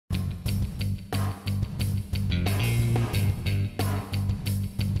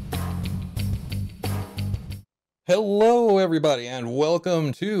Hello, everybody, and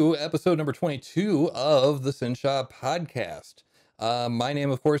welcome to episode number 22 of the SYN podcast. My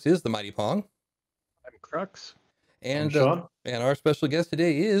name, of course, is the Mighty Pong, I'm Crux. I'm and uh, Sean. and our special guest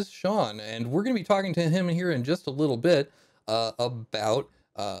today is Sean, and we're going to be talking to him here in just a little bit about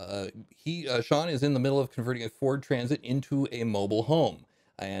Sean is in the middle of converting a Ford Transit into a mobile home,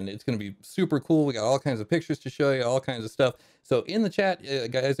 and it's going to be super cool. We got all kinds of pictures to show you, all kinds of stuff. So in the chat,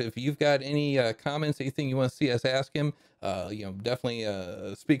 guys, if you've got any comments, anything you want to see us ask him, definitely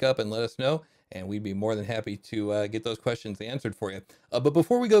speak up and let us know, and we'd be more than happy to get those questions answered for you. But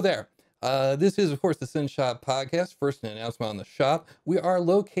before we go there, this is, of course, the SYN podcast. First, an announcement on the shop. We are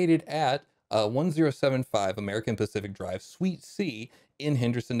located at 1075 American Pacific Drive, Suite C in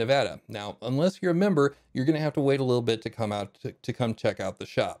Henderson, Nevada. Now, unless you're a member, you're going to have to wait a little bit to come out to come check out the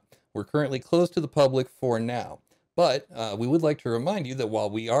shop. We're currently closed to the public for now, but we would like to remind you that while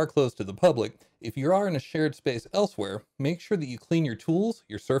we are closed to the public, if you are in a shared space elsewhere, make sure that you clean your tools,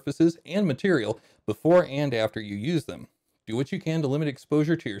 your surfaces, and material before and after you use them. Do what you can to limit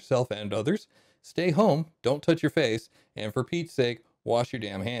exposure to yourself and others. Stay home, don't touch your face, and for Pete's sake, wash your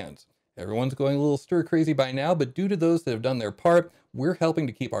damn hands. Everyone's going a little stir crazy by now, but due to those that have done their part, we're helping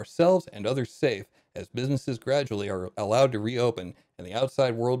to keep ourselves and others safe as businesses gradually are allowed to reopen and the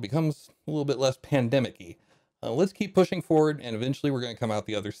outside world becomes a little bit less pandemic-y. Let's keep pushing forward, and eventually we're going to come out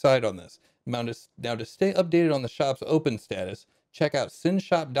the other side on this. Now to stay updated on the shop's open status, check out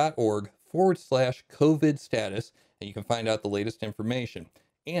synshop.org/COVID status, and you can find out the latest information.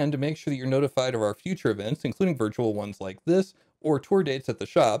 And to make sure that you're notified of our future events, including virtual ones like this, or tour dates at the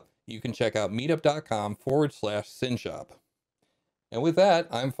shop, you can check out meetup.com/synshop. And with that,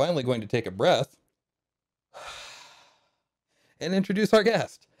 I'm finally going to take a breath and introduce our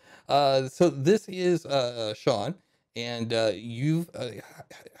guest. So this is Sean, and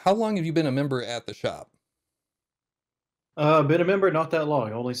how long have you been a member at the shop? Been a member not that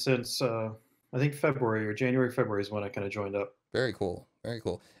long, only since I think February or January, February is when I kind of joined up. Very cool, very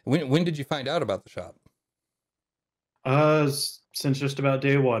cool. When did you find out about the shop? Since just about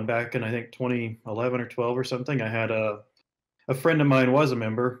day one, back in I think 2011 or 12 or something, I had a friend of mine was a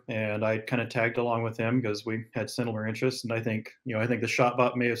member, and I kind of tagged along with him because we had similar interests. And I think the shop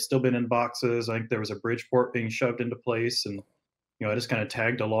bot may have still been in boxes. I think there was a Bridgeport being shoved into place, and I just kind of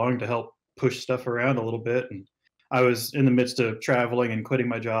tagged along to help push stuff around a little bit. And I was in the midst of traveling and quitting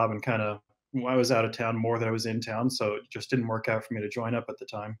my job, and I was out of town more than I was in town, so it just didn't work out for me to join up at the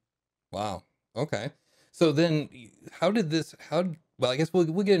time. Wow. Okay. So then, how did this? Well, I guess we'll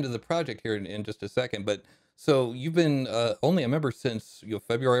get into the project here in just a second. But so you've been only a member since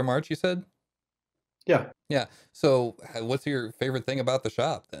February, March, you said? Yeah. Yeah. So what's your favorite thing about the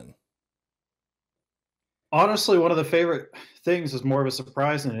shop then? Honestly, one of the favorite things is more of a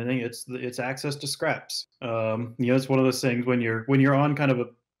surprise than anything. It's access to scraps. It's one of those things when you're on kind of a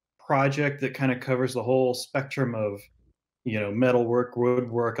project that kind of covers the whole spectrum of metal work,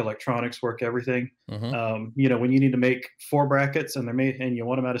 woodwork, electronics work, everything. Mm-hmm. When you need to make four brackets and and you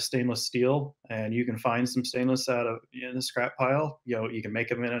want them out of stainless steel, and you can find some stainless out of in the scrap pile, you can make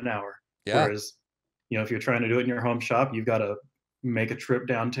them in an hour. Yeah. Whereas, if you're trying to do it in your home shop, you've got to make a trip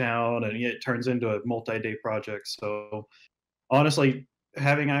downtown, and it turns into a multi-day project. So honestly,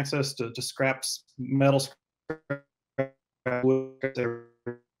 having access to scraps, metal scrap, wood,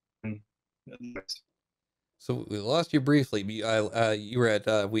 So we lost you briefly. You were at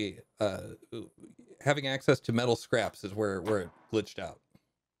having access to metal scraps is where it glitched out.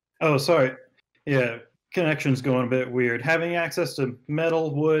 Oh, sorry. Yeah, connection's going a bit weird. Having access to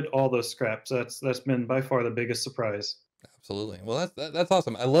metal, wood, all those scraps, that's been by far the biggest surprise. Absolutely. Well, that's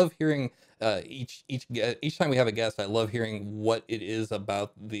awesome. I love hearing each time we have a guest. I love hearing what it is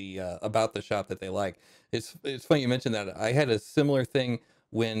about the shop that they like. It's funny you mentioned that. I had a similar thing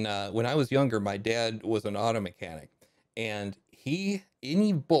when I was younger. My dad was an auto mechanic, and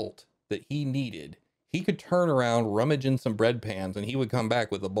any bolt that he needed, he could turn around, rummage in some bread pans, and he would come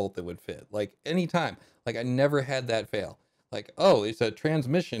back with a bolt that would fit. Like anytime. Like I never had that fail. Like, oh, it's a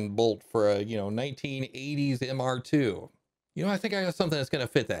transmission bolt for a 1980s MR2. I think I got something that's going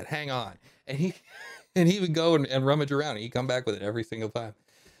to fit that. Hang on. And he would go and rummage around, and he'd come back with it every single time.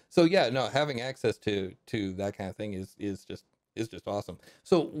 So yeah, no, having access to that kind of thing is just awesome.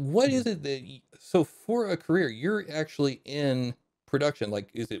 So what is it so for a career, you're actually in production? Like,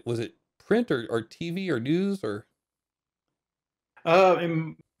 was it print or TV or news or?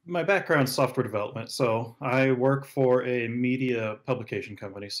 In my background's software development, so I work for a media publication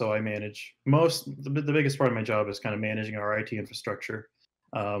company. So I manage the biggest part of my job is kind of managing our IT infrastructure,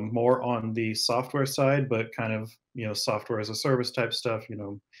 more on the software side, but kind of software as a service type stuff,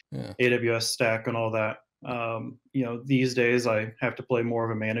 Yeah. AWS stack and all that. These days I have to play more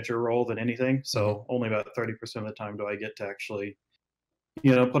of a manager role than anything, Hmm. so only about 30% of the time do I get to actually,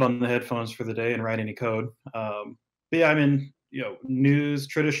 put on the headphones for the day and write any code. But yeah, I'm in, news,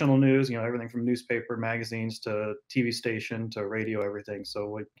 traditional news, everything from newspaper, magazines to TV station to radio, everything.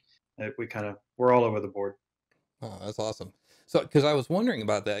 So we're all over the board. Oh, that's awesome. So, because I was wondering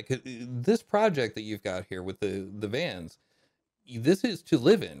about that, 'cause this project that you've got here with the vans, this is to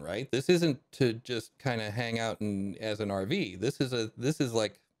live in, right? This isn't to just kind of hang out in as an RV. This is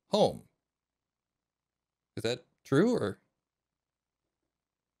like home. Is that true or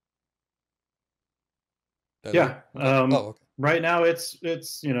hello? Yeah. Oh, okay. Right now it's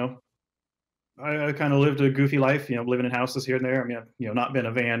I kind of lived a goofy life, living in houses here and there. I mean, I've, not been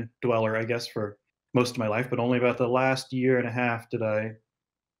a van dweller, I guess, for most of my life, but only about the last year and a half did I,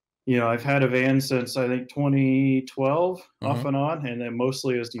 I've had a van since I think 2012 Mm-hmm. off and on, and then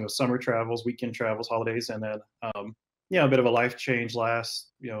mostly as, summer travels, weekend travels, holidays, and then, a bit of a life change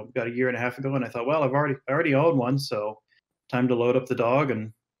last, about a year and a half ago. And I thought, well, I already own one. So time to load up the dog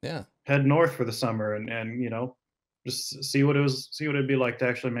and Yeah. head north for the summer and, just see what it'd be like to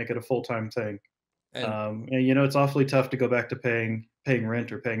actually make it a full-time thing. And And it's awfully tough to go back to paying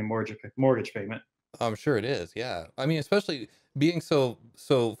rent or paying a mortgage payment. I'm sure it is. Yeah. I mean, especially being so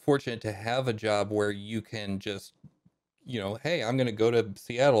fortunate to have a job where you can just, hey, I'm going to go to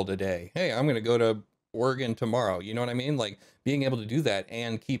Seattle today. Hey, I'm going to go to Oregon tomorrow. You know what I mean? Like being able to do that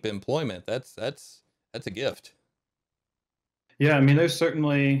and keep employment. That's a gift. Yeah, I mean, there's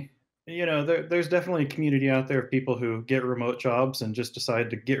certainly, there's definitely a community out there of people who get remote jobs and just decide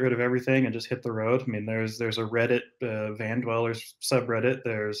to get rid of everything and just hit the road. I mean, there's a Reddit van dwellers subreddit.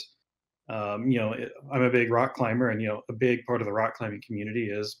 I'm a big rock climber, and a big part of the rock climbing community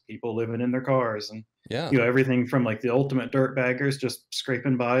is people living in their cars, and Yeah. everything from like the ultimate dirt baggers just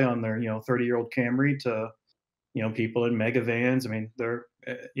scraping by on their 30-year-old Camry to people in mega vans. I mean, they're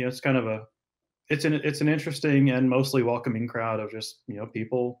it's kind of a it's an interesting and mostly welcoming crowd of just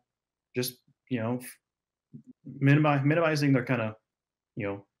people just minimizing their kind of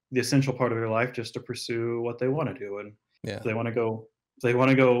the essential part of their life just to pursue what they want to do. And Yeah. if they want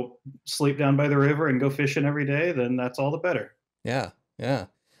to go sleep down by the river and go fishing every day, then that's all the better. Yeah. Yeah.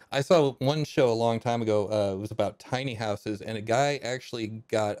 I saw one show a long time ago. It was about tiny houses, and a guy actually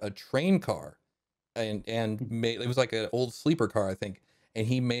got a train car and made it was like an old sleeper car, I think, and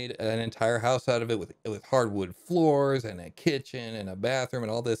he made an entire house out of it with hardwood floors and a kitchen and a bathroom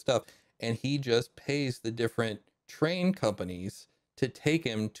and all this stuff. And he just pays the different train companies to take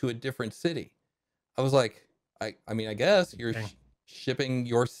him to a different city. I was like, I mean, I guess you're Interesting. shipping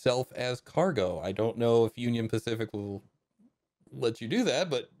yourself as cargo. I don't know if Union Pacific will let you do that,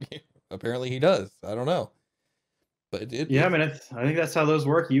 but apparently he does. I don't know, but Yeah, I mean, I think that's how those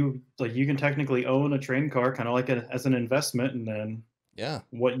work. You can technically own a train car, kind of like as an investment, and then yeah,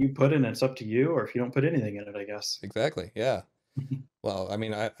 what you put in, it's up to you, or if you don't put anything in it, I guess. exactly. Yeah. Well, I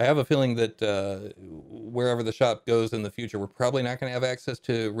mean, I have a feeling that wherever the shop goes in the future, we're probably not going to have access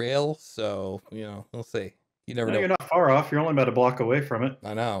to rail. So, we'll see. You never No, know. you're not far off. You're only about a block away from it.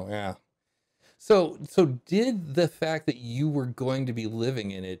 I know. Yeah. So did the fact that you were going to be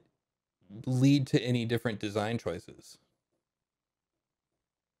living in it lead to any different design choices?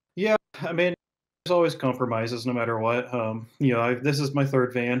 Yeah, I mean, there's always compromises no matter what. This is my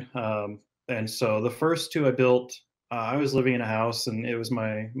third van, and so the first two I built, I was living in a house, and it was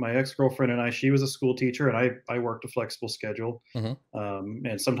my ex girlfriend and I. She was a school teacher, and I worked a flexible schedule, Hmm.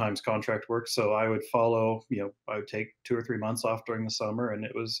 and sometimes contract work. So I would follow. I would take 2 or 3 months off during the summer, and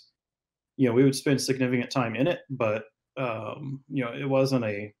it was, we would spend significant time in it, but it wasn't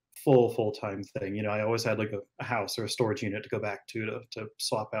a full time thing. I always had like a house or a storage unit to go back to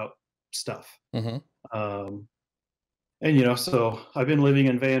swap out stuff. Hmm. Um, and so I've been living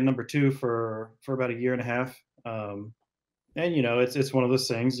in van number two for about a year and a half. And it's one of those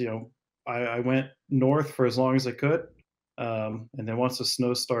things. I went north for as long as I could, and then once the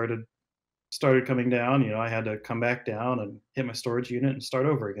snow started coming down, I had to come back down and hit my storage unit and start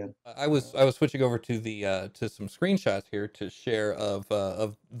over again. I was switching over to the to some screenshots here to share of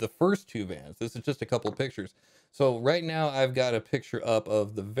the first two vans. This is just a couple of pictures. So right now I've got a picture up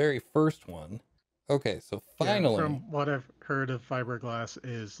of the very first one. Okay, so Yeah, finally, from what I've heard of fiberglass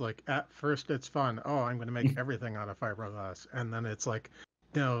is like at first it's fun. Oh, I'm going to make everything out of fiberglass, and then it's like,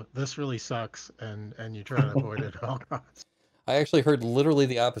 no, this really sucks, and you try to avoid it at all costs. I actually heard literally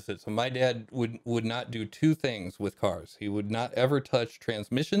the opposite. So my dad would not do two things with cars. He would not ever touch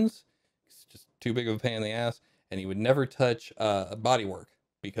transmissions. It's just too big of a pain in the ass, and he would never touch bodywork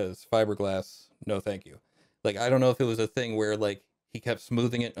because fiberglass. No, thank you. Like I don't know if it was a thing where like he kept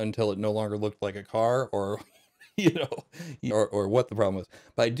smoothing it until it no longer looked like a car, or you know, or what the problem was.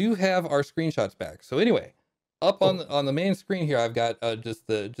 But I do have our screenshots back. So anyway, up Oh, on the main screen here, I've got just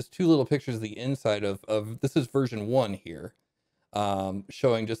two little pictures of the inside of this is version 1 here,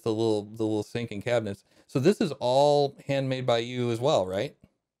 showing just the little sink and cabinets. So this is all handmade by you as well, right?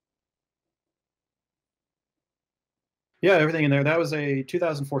 yeah, everything in there. That was a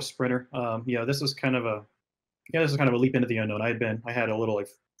 2004 Sprinter. This is kind of a leap into the unknown. I had a little like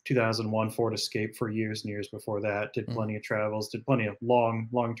 2001 Ford Escape for years and years before that. Did Mhm. plenty of travels, did plenty of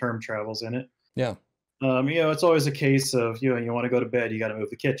long term travels in it. Yeah, It's always a case of you want to go to bed, you got to move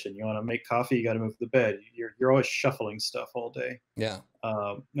the kitchen. You want to make coffee, you got to move the bed. You're always shuffling stuff all day. yeah.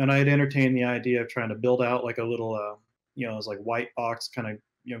 And I had entertained the idea of trying to build out like a little, it was like white box kind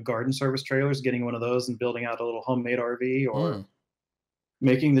of garden service trailers, getting one of those and building out a little homemade RV, or Mm,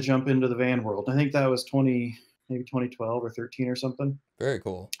 making the jump into the van world. I think that was maybe 2012 or 13 or something. very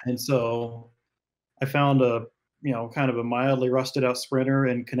cool. And so I found a kind of a mildly rusted out Sprinter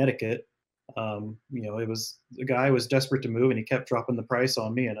in Connecticut. It was the guy was desperate to move, and he kept dropping the price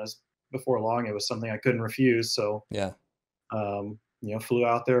on me. And as before long, it was something I couldn't refuse. So Yeah. flew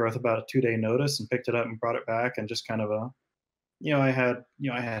out there with about a 2-day notice and picked it up and brought it back, and just kind of I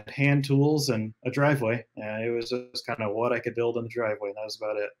had hand tools and a driveway, and it was just kind of what I could build in the driveway. And that was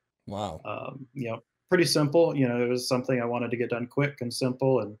about it. Wow. Pretty simple. It was something I wanted to get done quick and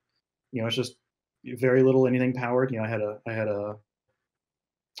simple, and it's just very little anything powered. I had a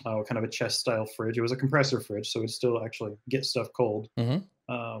kind of a chest style fridge. It was a compressor fridge, so it still actually get stuff cold. Hmm.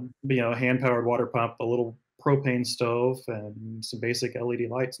 A hand powered water pump, a little propane stove, and some basic LED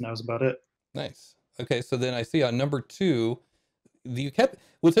lights, and that was about it. Nice. Okay, so then I see on number 2, you kept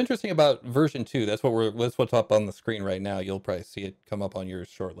what's interesting about version 2, that's what's up on the screen right now. You'll probably see it come up on yours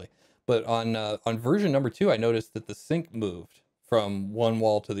shortly. But on version number 2, I noticed that the sink moved from one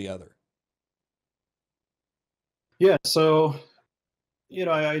wall to the other. Yeah. So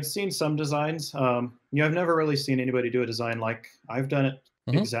I'd seen some designs. I've never really seen anybody do a design like I've done it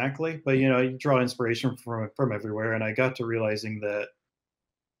Hmm. exactly, but you draw inspiration from everywhere, and I got to realizing that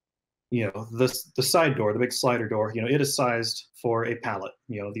the side door, the big slider door, it is sized for a pallet.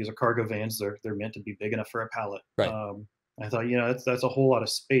 These are cargo vans. They're meant to be big enough for a pallet. Right. I thought, that's a whole lot of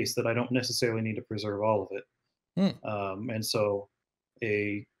space that I don't necessarily need to preserve all of it. Hmm. And so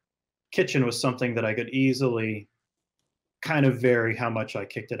a kitchen was something that I could easily kind of vary how much I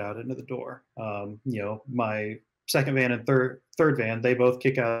kicked it out into the door. My second van and third van, they both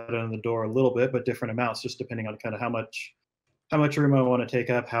kick out into the door a little bit, but different amounts, just depending on kind of how much room I want to take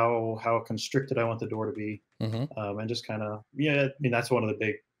up, how constricted I want the door to be, Hmm. and just kind of I mean that's one of the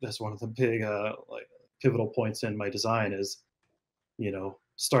big like pivotal points in my design is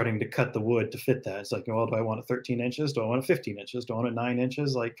starting to cut the wood to fit that. It's like, well, do I want it 13 inches? Do I want it 15 inches? Do I want it 9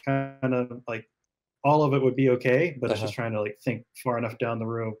 inches? Like kind of like all of it would be okay, but it's Uh-huh. just trying to like think far enough down the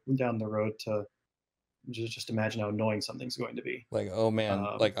road to just imagine how annoying something's going to be. Like, oh man,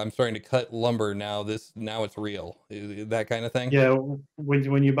 Um, like I'm starting to cut lumber now. Now it's real. That kind of thing. Yeah,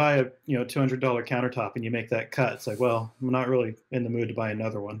 when you buy a $200 countertop and you make that cut, it's like, well, I'm not really in the mood to buy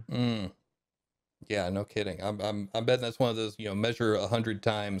another one. Mm. Yeah, no kidding. I'm betting that's one of those, measure 100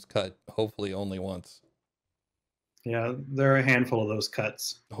 times, cut hopefully only once. Yeah, there are a handful of those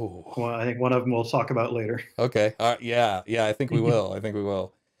cuts. Oh. Well, I think one of them we'll talk about later. Okay. Yeah. Yeah. I think we will. I think we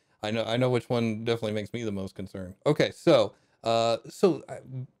will. I know which one definitely makes me the most concerned. Okay.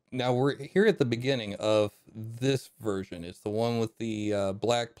 Now we're here at the beginning of this version. It's the one with the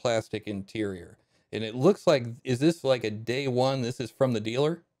black plastic interior, and it looks like, is this like a day one? This is from the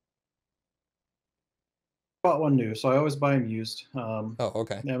dealer. Bought one new, so I always buy them used. Oh,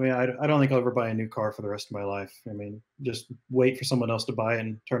 okay. I mean, I don't think I'll ever buy a new car for the rest of my life. I mean, just wait for someone else to buy it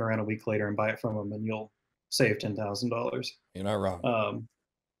and turn around a week later and buy it from them, and you'll save $10,000. You're not wrong.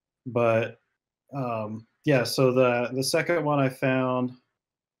 But yeah, so the second one I found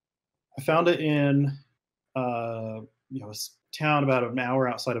it in a town about an hour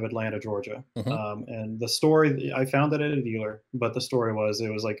outside of Atlanta, Georgia. Hmm. And the story, I found it at a dealer, but the story was, it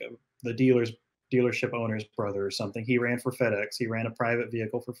was like the dealership owner's brother or something. He ran for FedEx. He ran a private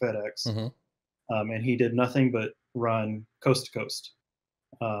vehicle for FedEx, Hmm. and he did nothing but run coast to coast.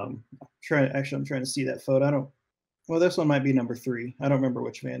 I'm trying to see that photo. I don't. Well, this one might be number 3. I don't remember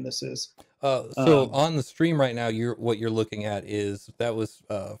which van this is. So Um, on the stream right now, what you're looking at is that was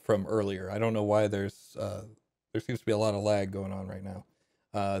from earlier. I don't know why there seems to be a lot of lag going on right now.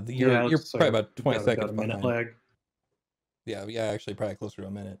 yeah, You're it's probably about 20 about seconds a minute behind. lag. Yeah, actually probably closer to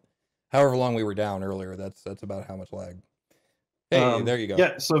a minute. However long we were down earlier, that's about how much lag. Hey, there you go.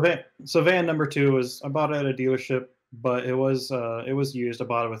 Yeah, so van number 2 was I bought it at a dealership. but it was used. I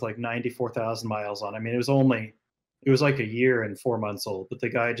bought it with like 94,000 miles on it. I mean, it was like a year and 4 months old, but the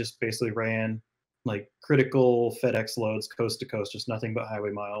guy just basically ran like critical FedEx loads coast to coast, just nothing but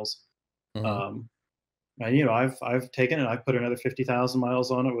highway miles. Hmm. Um, and I've taken it. I've put another 50,000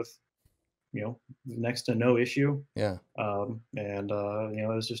 miles on it with next to no issue. Yeah. And it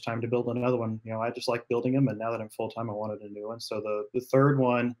was just time to build another one. I just like building them, and now that I'm full time, I wanted a new one. So the third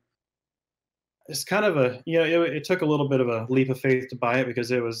one is kind of it took a little bit of a leap of faith to buy it because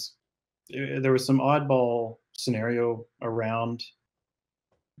there was some oddball scenario around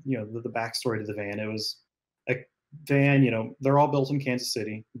the backstory to the van. It was a van, they're all built in Kansas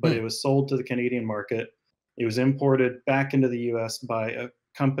City, but Hmm. it was sold to the Canadian market. It was imported back into the U.S. by a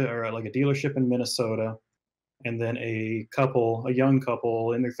company or like a dealership in Minnesota, and then a young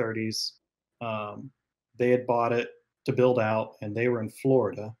couple in their 30s, they had bought it to build out, and they were in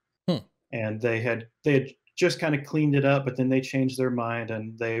Florida, Hmm. and they had just kind of cleaned it up, but then they changed their mind,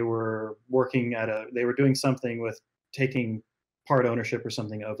 and they were doing something with taking part ownership or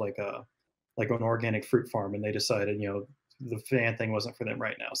something of like an organic fruit farm, and they decided the van thing wasn't for them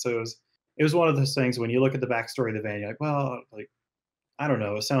right now. So it was one of those things when you look at the backstory of the van, you're like, well, like, I don't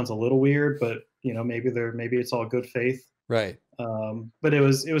know, it sounds a little weird, but maybe it's all good faith. Right. But it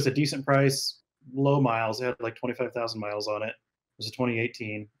was a decent price, low miles. It had like 25,000 miles on it. It was a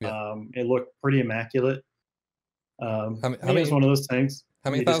 2018. Yeah. It looked pretty immaculate. How many? It was one of those things. How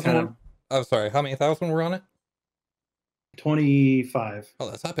many You just thousand kind were? of Oh, sorry. How many thousand were on it? 25. Oh,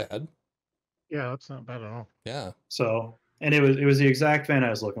 that's not bad. Yeah, that's not bad at all. Yeah. So, and it was the exact van I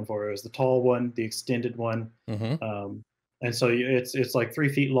was looking for. It was the tall one, the extended one. Mm-hmm. And so it's like 3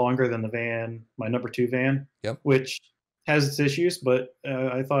 feet longer than the van, my number two van, Yep. which has its issues, but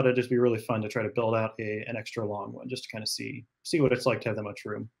I thought it'd just be really fun to try to build out an extra long one, just to kind of see what it's like to have that much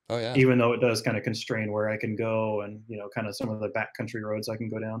room. Oh yeah. Even though it does kind of constrain where I can go, and kind of some of the backcountry roads I can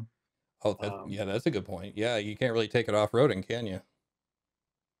go down. Oh, Um, that's a good point. Yeah, you can't really take it off roading, can you?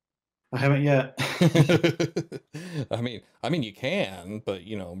 I haven't yet. I mean, you can, but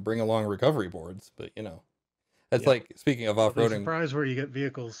bring along recovery boards. But that's Yeah. like speaking of You'll off be roading. surprised where you get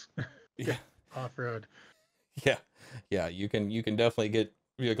vehicles Yeah, off road. yeah, yeah. You can definitely get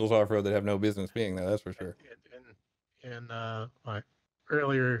vehicles off road that have no business being there. That's for sure. In my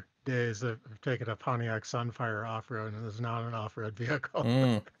earlier days, I've taken a Pontiac Sunfire off road, and it's not an off road vehicle.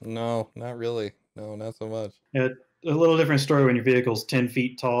 No, not really. No, not so much. Yeah, a little different story when your vehicle's 10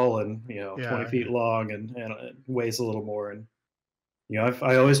 feet tall and 20 Yeah, feet long, and it weighs a little more. And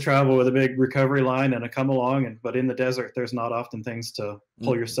I always travel with a big recovery line and I come along, but in the desert, there's not often things to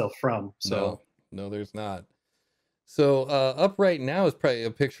pull yourself from. So No, there's not. So up right now is probably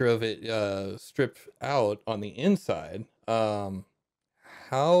a picture of it stripped out on the inside.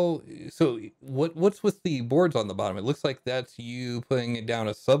 How so? What's with the boards on the bottom? It looks like that's you putting it down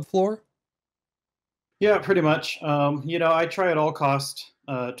a subfloor. yeah, pretty much. I try at all cost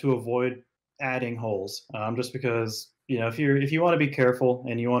to avoid adding holes, just because if you want to be careful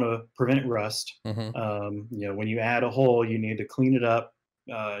and you want to prevent rust, Mm-hmm. when you add a hole, you need to clean it up,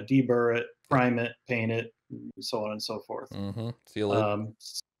 deburr it, prime it, paint it, so on and so forth. Mm-hmm. Seal it.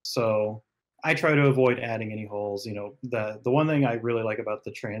 So I try to avoid adding any holes. The one thing I really like about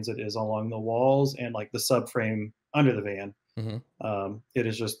the Transit is along the walls and like the subframe under the van. Mm-hmm. It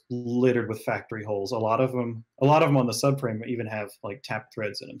is just littered with factory holes. A lot of them on the subframe even have like tap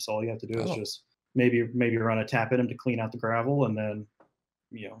threads in them. So all you have to do is Oh. just maybe run a tap in them to clean out the gravel, and then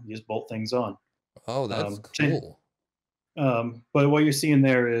you just bolt things on. Oh, that's Same- cool. But what you're seeing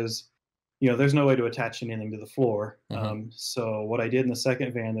there is, there's no way to attach anything to the floor. Mhm. So what I did in the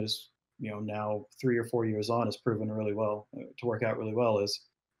second van that is, now 3 or 4 years on, has proven really well to work out really well, is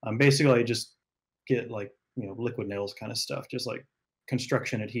basically I just get like, liquid nails kind of stuff, just like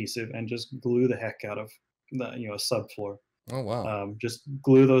construction adhesive, and just glue the heck out of the, a subfloor. Oh wow. Just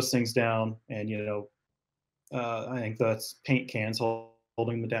glue those things down, and, I think that's paint cans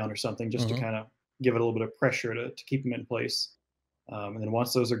holding them down or something, just to Mhm. kind of give it a little bit of pressure to keep them in place. And then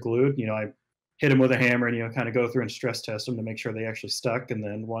once those are glued, I hit them with a hammer and kind of go through and stress test them to make sure they actually stuck. And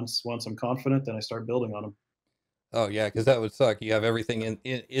then once I'm confident, then I start building on them. Oh yeah, because that would suck. You have everything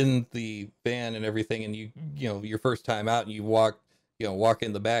in the van and everything, and your first time out, and you walk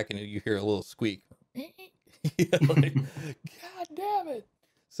in the back, and you hear a little squeak. Yeah, like, God damn it.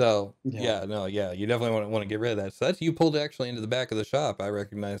 So Yeah. yeah, you definitely want to get rid of that. So that's you pulled actually into the back of the shop. I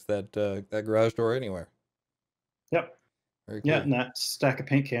recognize that garage door anywhere. Yep. Very Yeah, cool. and that stack of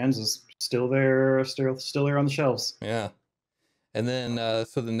paint cans is still there, still there on the shelves. Yeah. And then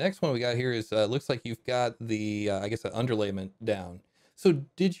so the next one we got here is looks like you've got the I guess the underlayment down. So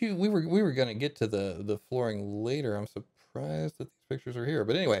did you we were gonna get to the flooring later. I'm surprised that these pictures are here.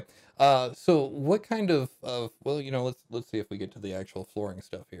 But anyway, so what kind of well, let's see if we get to the actual flooring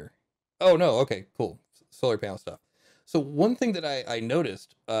stuff here. Oh no, okay, cool. Solar panel stuff. So one thing that I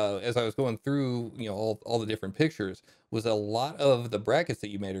noticed as I was going through, all the different pictures was a lot of the brackets that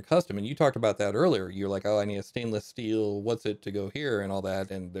you made are custom. And you talked about that earlier. You're like, oh, I need a stainless steel, what's it to go here and all that,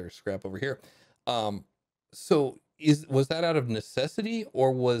 and there's scrap over here. Um, so was that out of necessity,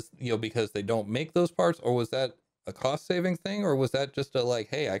 or was, because they don't make those parts, or was that a cost saving thing, or was that just a like,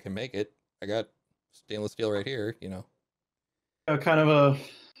 hey, I can make it. I got stainless steel right here. Kind of a,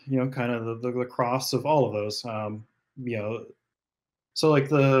 kind of the cross of all of those. You know, so like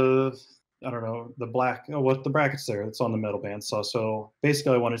I don't know, the black, what the brackets there, it's on the metal band saw. So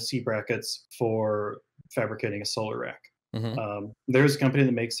basically, I wanted C brackets for fabricating a solar rack. Mm-hmm. There's a company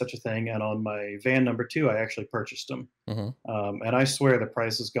that makes such a thing, and on my van number two, I actually purchased them. Mm-hmm. And I swear the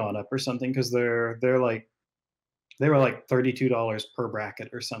price has gone up or something because they were like $32 per bracket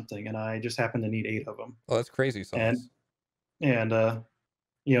or something, and I just happened to need 8 of them. Oh, that's crazy And sauce. and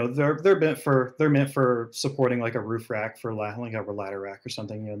they're meant for supporting like a roof rack for like a ladder rack or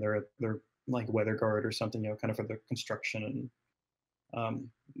something. They're like weather guard or something. Kind of for the construction and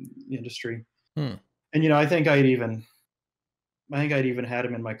industry. Hmm. And I think I'd even had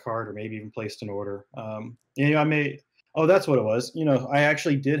them in my cart or maybe even placed an order. I may. Oh, that's what it was. I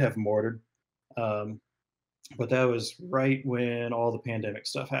actually did have them ordered, um, but that was right when all the pandemic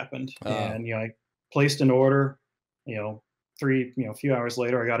stuff happened, Uh, and I placed an order. You know, a few hours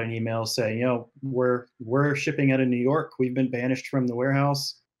later, I got an email saying, we're shipping out of New York. We've been banished from the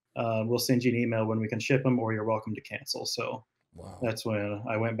warehouse. We'll send you an email when we can ship them, or you're welcome to cancel. So wow. that's when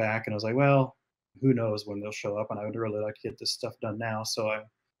I went back and I was like, well, who knows when they'll show up, and I would really like to get this stuff done now. So I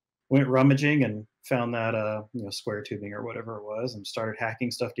went rummaging and found that square tubing or whatever it was, and started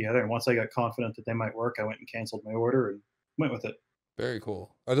hacking stuff together. And once I got confident that they might work, I went and canceled my order and went with it. Very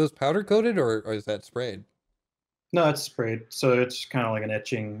cool. Are those powder coated, or is that sprayed? No, it's sprayed, so it's kind of like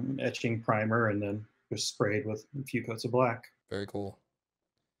an etching primer, and then just sprayed with a few coats of black. Very cool.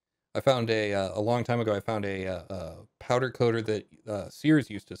 I found a long time ago. I found a powder coater that Sears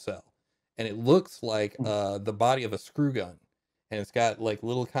used to sell, and it looks like Mm. the body of a screw gun, and it's got like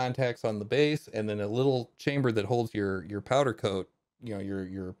little contacts on the base, and then a little chamber that holds your powder coat.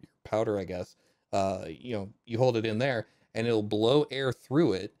 Your powder, I guess. You hold it in there, and it'll blow air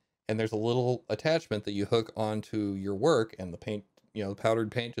through it, and there's a little attachment that you hook onto your work, and the paint, the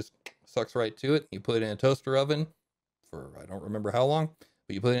powdered paint just sucks right to it. You put it in a toaster oven for I don't remember how long,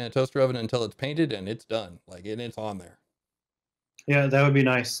 but you put it in a toaster oven until it's painted and it's done. Like, and it's on there. Yeah, that would be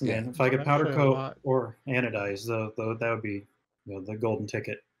nice, Yeah, man. If I could powder Actually, a coat lot. or anodize, though, that would be the golden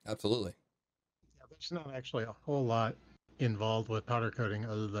ticket. absolutely. Yeah, there's not actually a whole lot involved with powder coating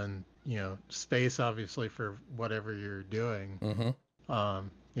other than space, obviously, for whatever you're doing. Mm-hmm. Um,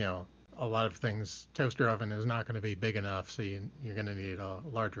 you know, a lot of things. Toaster oven is not going to be big enough, so you're going to need a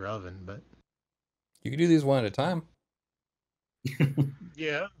larger oven. But You can do these one at a time.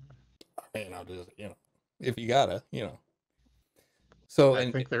 yeah, And I'll just, if you gotta. So, I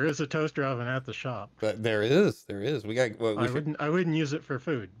and think there is a toaster oven at the shop. but there is. We got, well, we should, I wouldn't use it for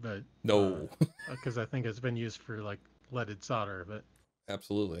food, but no, because I think it's been used for like leaded solder. But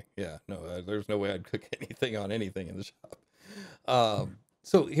absolutely. Yeah, no, there's no way I'd cook anything on anything in the shop.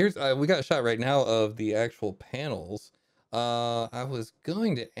 So here's, we got a shot right now of the actual panels. I was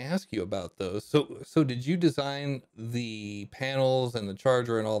going to ask you about those. So did you design the panels and the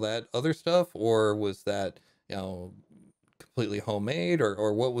charger and all that other stuff, or was that, completely homemade, or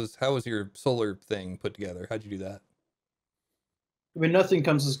how was your solar thing put together? How'd you do that? I mean, nothing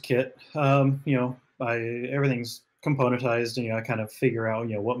comes as kit. Everything's componentized, and I kind of figure out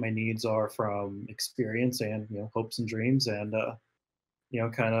what my needs are from experience and hopes and dreams, and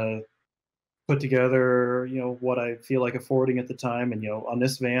kind of put together what I feel like affording at the time. And on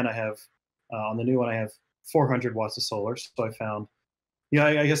this van, I have on the new one, I have 400 watts of solar. So I found,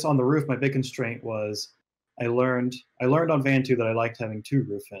 I guess on the roof, my big constraint was I learned on van two that I liked having two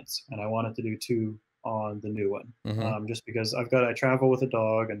roof vents, and I wanted to do two on the new one, Mm-hmm. just because I travel with a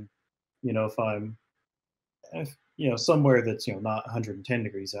dog, and if I'm somewhere that's not 110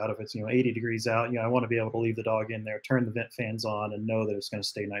 degrees out, if it's 80 degrees out, I want to be able to leave the dog in there, turn the vent fans on, and know that it's going to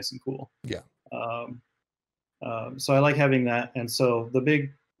stay nice and cool. Yeah. um, so I like having that, and so the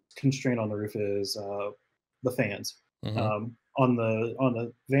big constraint on the roof is the fans. Mm-hmm. On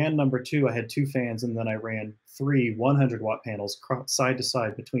the van number two, I had two fans, and then I ran three 100-watt panels side to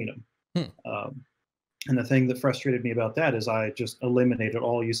side between them. Hmm. And the thing that frustrated me about that is I just eliminated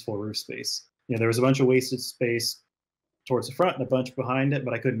all useful roof space. There was a bunch of wasted space towards the front and a bunch behind it,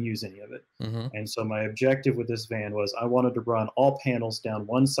 but I couldn't use any of it. Mm-hmm. And so my objective with this van was I wanted to run all panels down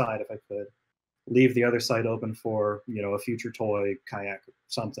one side if I could, leave the other side open for, a future toy, kayak,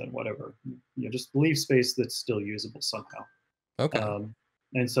 something, whatever. Just leave space that's still usable somehow. Okay.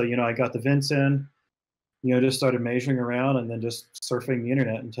 And so, I got the vents in, just started measuring around and then just surfing the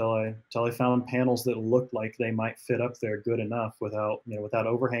internet until I found panels that looked like they might fit up there good enough without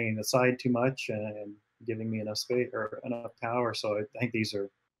overhanging the side too much and giving me enough space or enough power. So I think these are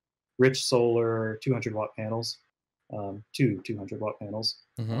rich solar 200-watt panels, two 200-watt panels.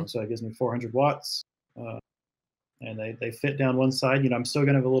 Mm-hmm. So it gives me 400 watts. And they fit down one side. I'm still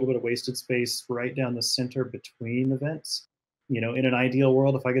going to have a little bit of wasted space right down the center between the vents. In an ideal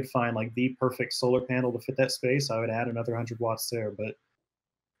world, if I could find like the perfect solar panel to fit that space, I would add another 100 watts there. But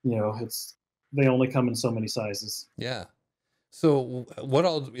they only come in so many sizes. Yeah. So what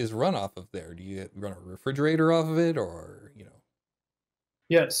all is run off of there? Do you run a refrigerator off of it, or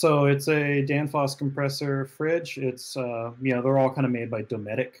Yeah, so it's a Danfoss compressor fridge. It's they're all kind of made by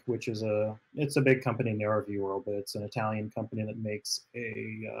Dometic, which is it's a big company in the RV world, but it's an Italian company that makes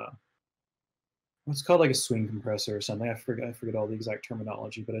what's called like a swing compressor or something. I forget all the exact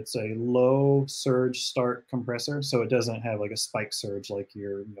terminology, but it's a low surge start compressor, so it doesn't have like a spike surge like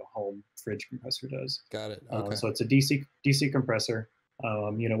your home fridge compressor does. Got it. Okay. So it's a DC compressor.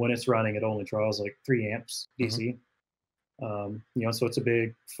 When it's running, it only draws like 3 amps DC. So it's a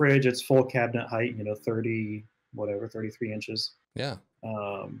big fridge. It's full cabinet height. 33 inches. Yeah.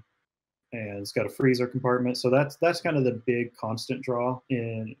 And it's got a freezer compartment. So that's kind of the big constant draw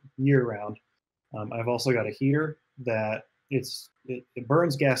in year round. I've also got a heater that it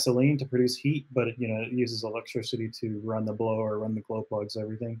burns gasoline to produce heat, but it uses electricity to run the blower, run the glow plugs,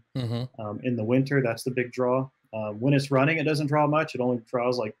 everything. Mm-hmm. In the winter, that's the big draw. When it's running, it doesn't draw much. It only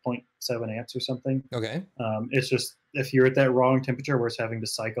draws like 0.7 amps or something. Okay. It's just if you're at that wrong temperature where it's having to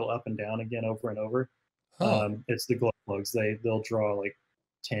cycle up and down again over and over, it's the glow plugs. They'll draw like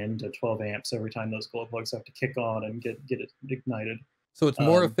 10 to 12 amps every time those glow plugs have to kick on and get it ignited. So it's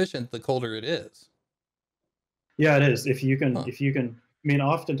more efficient the colder it is. Yeah, it is. If you can, I mean,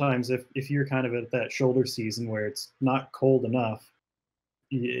 oftentimes if you're kind of at that shoulder season where it's not cold enough,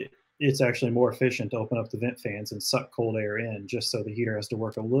 it's actually more efficient to open up the vent fans and suck cold air in, just so the heater has to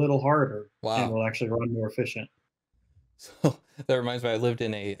work a little harder. Wow. And will actually run more efficient. So that reminds me, I lived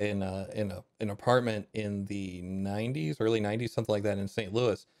in an apartment in the 90s, early 90s, something like that, in St.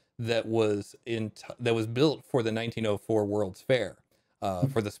 Louis that was built for the 1904 World's Fair.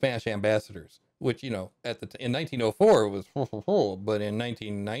 For the Spanish ambassadors, which in 1904 it was but in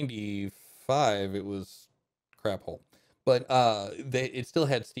 1995 it was crap hole. But it still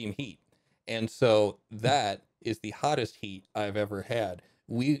had steam heat, and so that is the hottest heat I've ever had.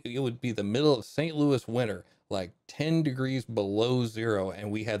 It would be the middle of St. Louis winter, like 10 degrees below zero,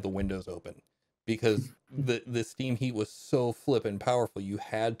 and we had the windows open because the steam heat was so flippin' powerful. You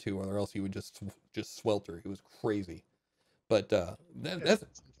had to, or else you would just swelter. It was crazy. But that's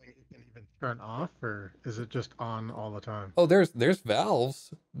something you can even turn off, or is it just on all the time? Oh, there's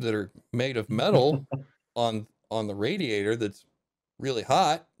valves that are made of metal on the radiator that's really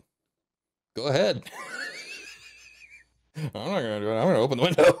hot. Go ahead. I'm not gonna do it. I'm gonna open the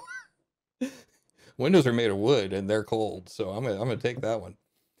window. Windows are made of wood and they're cold, so I'm gonna take that one.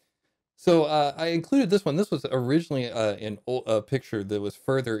 So I included this one. This was originally a picture that was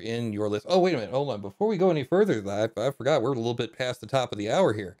further in your list. Oh, wait a minute. Hold on. Before we go any further, I forgot we're a little bit past the top of the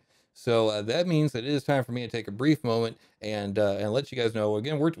hour here. So that means that it is time for me to take a brief moment and let you guys know.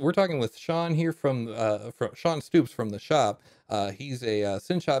 Again, we're talking with Sean here from Sean Stoops from the shop. He's a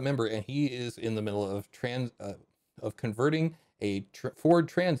SYN shop member, and he is in the middle of converting a Ford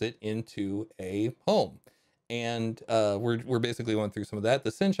Transit into a home. And we're basically going through some of that.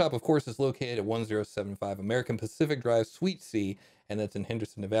 The SYN shop, of course, is located at 1075 American Pacific Drive, Suite C, and that's in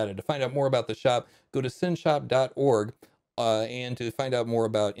Henderson, Nevada. To find out more about the shop, go to synshop.org, and to find out more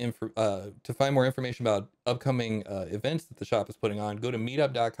about to find more information about upcoming events that the shop is putting on, go to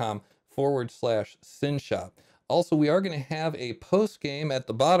meetup.com/synshop. Also, we are going to have a post game at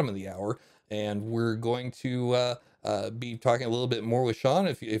the bottom of the hour, and we're going to be talking a little bit more with Sean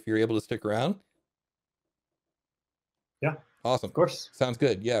if you're able to stick around. Yeah. Awesome. Of course. Sounds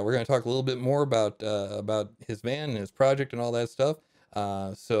good. Yeah, we're going to talk a little bit more about his van and his project and all that stuff.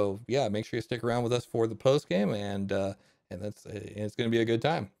 So yeah, make sure you stick around with us for the post game, and it's going to be a good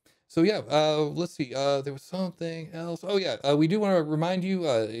time. So yeah, let's see. There was something else. Oh yeah, we do want to remind you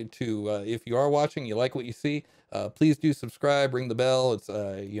to if you are watching, you like what you see, please do subscribe, ring the bell. It's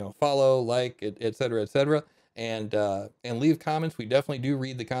follow, like, etc., etc., and leave comments. We definitely do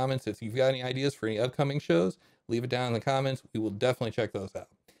read the comments. If you've got any ideas for any upcoming shows, leave it down in the comments. We will definitely check those out.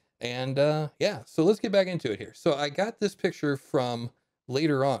 And yeah, so let's get back into it here. So I got this picture from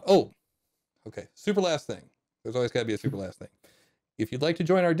later on. Oh, okay. Super last thing. There's always got to be a super last thing. If you'd like to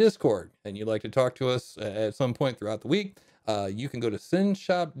join our Discord and you'd like to talk to us at some point throughout the week, you can go to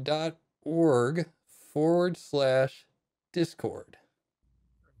synshop.org/Discord.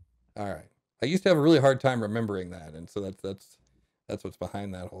 All right. I used to have a really hard time remembering that, and so that's what's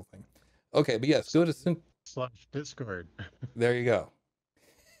behind that whole thing. Okay, but yes, go to /Discord. There you go.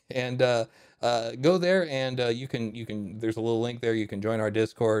 And go there, and you can. There's a little link there. You can join our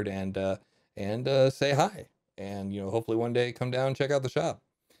Discord and say hi, and hopefully one day come down and check out the shop.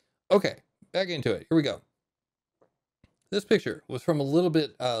 Okay, back into it. Here we go. This picture was from a little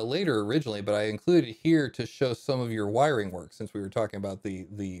bit later originally, but I included it here to show some of your wiring work since we were talking about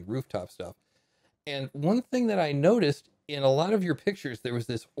the rooftop stuff. And one thing that I noticed in a lot of your pictures, there was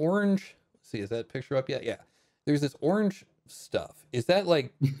this orange. Let's see, is that picture up yet? Yeah. There's this orange stuff. Is that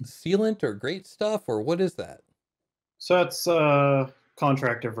like sealant or great stuff, or what is that? So that's a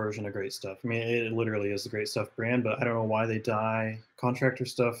contractor version of Great Stuff. I mean, it literally is the Great Stuff brand, but I don't know why they dye contractor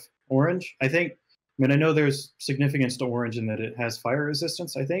stuff orange. I mean, I know there's significance to orange in that it has fire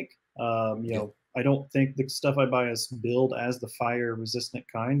resistance, I think. Yeah. I don't think the stuff I buy is billed as the fire resistant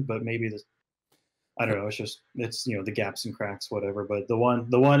kind, but maybe I don't know. It's the gaps and cracks, whatever. But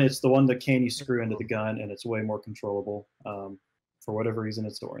it's the one that can you screw into the gun, and it's way more controllable. For whatever reason,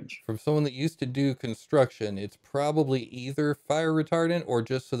 it's orange. From someone that used to do construction, it's probably either fire retardant or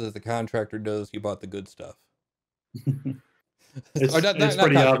just so that the contractor knows you bought the good stuff. It's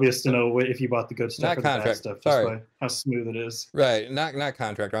pretty obvious to know if you bought the good stuff or the bad stuff just Sorry. by how smooth it is. Right, not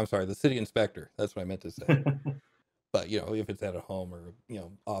contractor. I'm sorry, the city inspector. That's what I meant to say. But if it's at a home or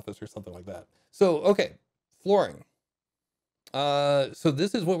office or something like that. So okay, flooring. So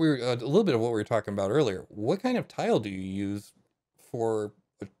this is what we were a little bit of what we were talking about earlier. What kind of tile do you use for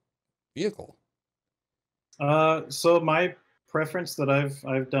a vehicle? So my preference that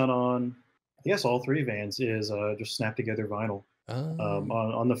I've done on, I guess, all three vans is just snap together vinyl.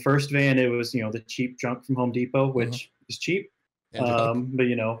 On the first van, it was the cheap junk from Home Depot, which is cheap. But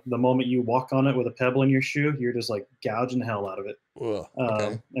the moment you walk on it with a pebble in your shoe, you're just like gouging the hell out of it.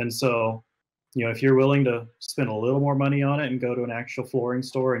 Okay. And so, if you're willing to spend a little more money on it and go to an actual flooring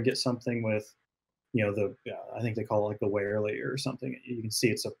store and get something with, I think they call it like the wear layer or something. You can see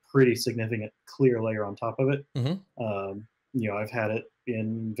it's a pretty significant clear layer on top of it. I've had it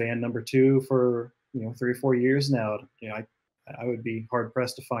in van number 2 for 3 or 4 years now. I would be hard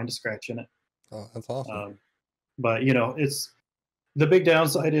pressed to find a scratch in it. Oh, that's awesome. But it's the big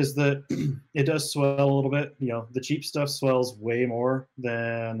downside is that it does swell a little bit. The cheap stuff swells way more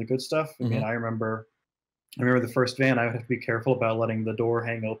than the good stuff. I mean, I remember the first van, I would have to be careful about letting the door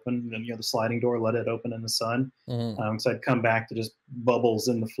hang open, and the sliding door, let it open in the sun. So I'd come back to just bubbles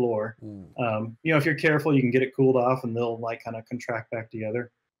in the floor. If you're careful, you can get it cooled off, and they'll like kind of contract back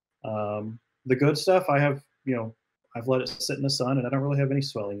together. The good stuff, I've let it sit in the sun, and I don't really have any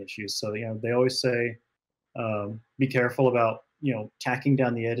swelling issues. So they always say, be careful about tacking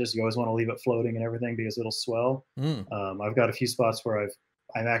down the edges. You always want to leave it floating and everything because it'll swell. I've got a few spots where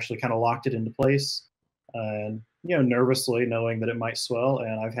I've actually kind of locked it into place, and nervously knowing that it might swell.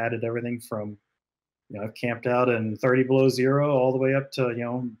 And I've had it everything from I've camped out in 30 below zero all the way up to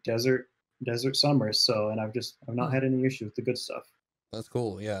desert summers. So, and I've not had any issues with the good stuff. That's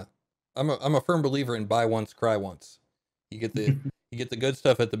cool. Yeah, I'm a firm believer in buy once, cry once. You get the good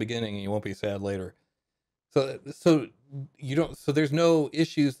stuff at the beginning, and you won't be sad later. So you don't. So there's no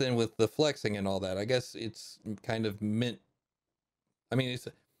issues then with the flexing and all that. I guess it's kind of meant. I mean,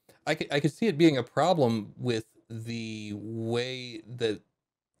 I could see it being a problem with the way that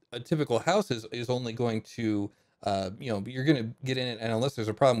a typical house is only going to, you're going to get in it, and unless there's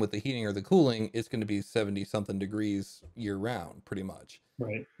a problem with the heating or the cooling, it's going to be 70 something degrees year round, pretty much.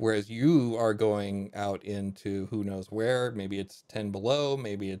 Right. Whereas you are going out into who knows where. Maybe it's 10 below,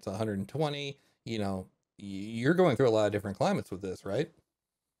 maybe it's 120. You're going through a lot of different climates with this, right?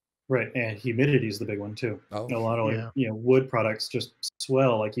 Right, and humidity is the big one too. Oh. A lot of wood products just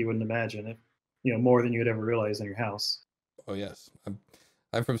swell like you wouldn't imagine, more than you'd ever realize in your house. Oh yes,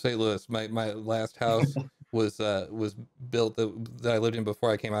 I'm from St. Louis. My last house was built that I lived in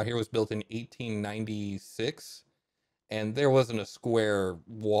before I came out here was built in 1896, and there wasn't a square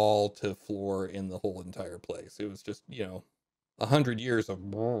wall to floor in the whole entire place. It was just 100 years of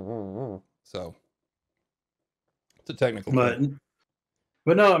so. It's a technical thing.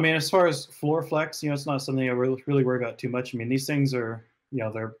 But no, I mean, as far as floor flex, it's not something I really worry about too much. I mean, these things are,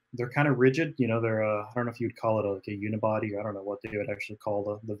 they're kind of rigid. They're I don't know if you'd call it like a unibody. I don't know what they would actually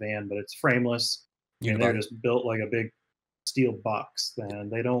call the van, but it's frameless. I mean, they're Unibody. just built like a big steel box,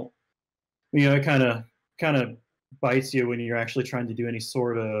 and they don't, you know, it kind of bites you when you're actually trying to do any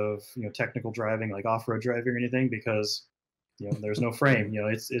sort of, you know, technical driving, like off-road driving or anything, because you know there's no frame. You know,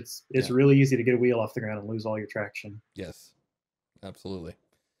 it's Yeah. really easy to get a wheel off the ground and lose all your traction. Yes. Absolutely.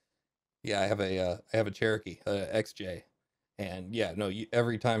 Yeah, I have a Cherokee, XJ, and yeah, no,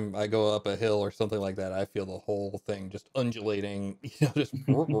 every time I go up a hill or something like that, I feel the whole thing just undulating, just.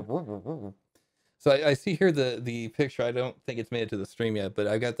 So I see here the picture. I don't think it's made it to the stream yet, but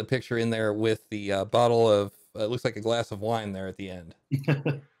I've got the picture in there with the bottle of it looks like a glass of wine there at the end.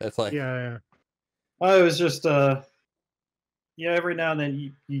 That's like, Yeah, Oh, it was just yeah, every now and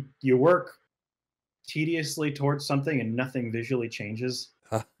then you work tediously towards something and nothing visually changes.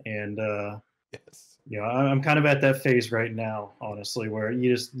 huh, And yes. you know, I'm kind of at that phase right now, honestly, where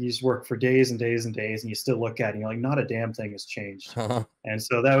you just work for days and days and days, and you still look at it, and you're like, not a damn thing has changed. And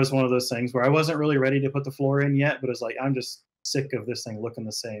so that was one of those things where I wasn't really ready to put the floor in yet, but it's like I'm just sick of this thing looking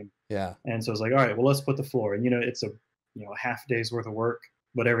the same. Yeah. And so I was like, all right, well, let's put the floor in. You know, it's a a half day's worth of work,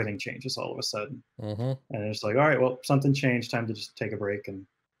 but everything changes all of a sudden. Mm-hmm. And it's like, all right, well, something changed. Time to just take a break and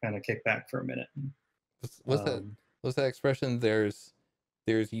kind of kick back for a minute. What's that? Um, What's that expression? There's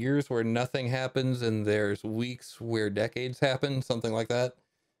years where nothing happens, and there's weeks where decades happen. Something like that.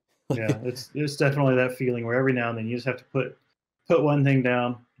 yeah, it's definitely that feeling where every now and then you just have to put one thing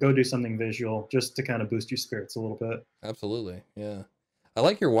down, go do something visual, just to kind of boost your spirits a little bit. Absolutely. Yeah. I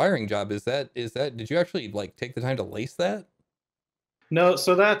like your wiring job. Is that did you actually like take the time to lace that? No,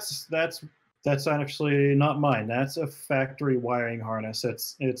 so that's actually not mine. That's a factory wiring harness.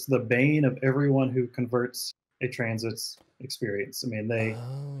 It's the bane of everyone who converts a transit's experience. I mean, they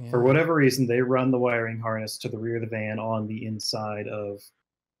Oh for yeah. whatever reason they run the wiring harness to the rear of the van on the inside of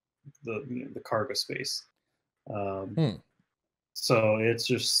the cargo space. Um, Hmm. so it's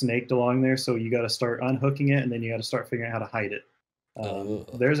just snaked along there. So you got to start unhooking it, and then you got to start figuring out how to hide it. Ugh.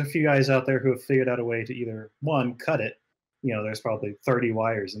 There's a few guys out there who have figured out a way to either one cut it. You know, there's probably 30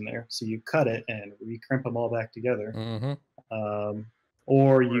 wires in there, so you cut it and recrimp them all back together, Mm-hmm. um,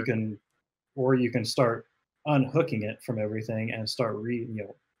 or you Or can or you can start unhooking it from everything and start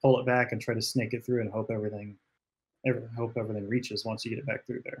pull it back and try to snake it through and hope everything reaches once you get it back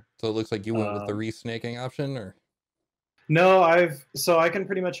through there. So it looks like you went with the Um, re-snaking option, or no, I can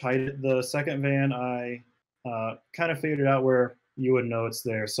pretty much hide it. The second van, I kind of figured it out where you wouldn't know it's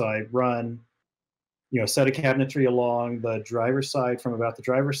there. So I run, set of cabinetry along the driver's side from about the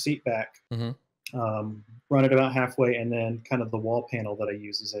driver's seat back, mm-hmm. run it about halfway, and then kind of the wall panel that I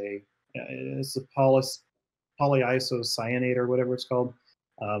use is it's a polyisocyanate or whatever it's called.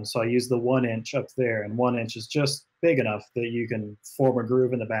 So I use the 1 inch up there, and 1 inch is just big enough that you can form a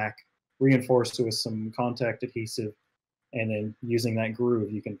groove in the back, reinforce it with some contact adhesive, and then using that groove,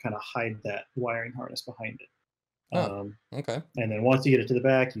 you can kind of hide that wiring harness behind it. Oh, okay. And then once you get it to the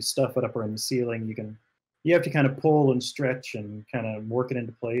back, you stuff it up around the ceiling. You have to kind of pull and stretch and kind of work it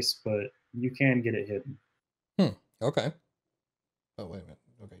into place, but you can get it hidden. Okay. Oh wait a minute.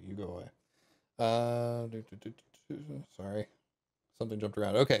 Okay, you go away. Sorry, something jumped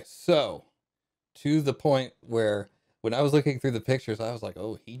around. Okay, so to the point where when I was looking through the pictures, I was like,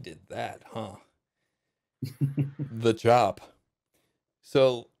 oh, he did that, huh? The job.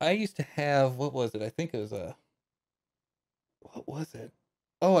 So I used to have, what was it? I think it was what was it?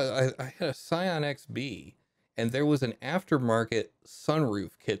 Oh, I had a Scion XB, and there was an aftermarket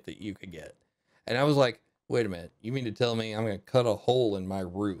sunroof kit that you could get. And I was like, wait a minute, you mean to tell me I'm going to cut a hole in my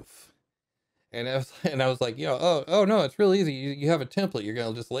roof? And I was like, oh no, it's real easy. You have a template. You're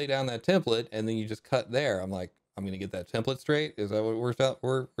going to just lay down that template, and then you just cut there. I'm like, I'm going to get that template straight. Is that what we're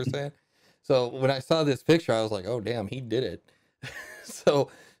saying? So when I saw this picture, I was like, oh damn, he did it. So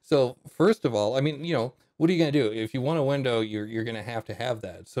first of all, I mean, what are you gonna do if you want a window? You're gonna have to have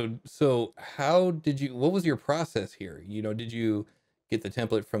that. So what was your process here? Did you get the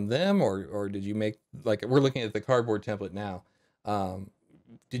template from them, or did you make, like, we're looking at the cardboard template now? Um,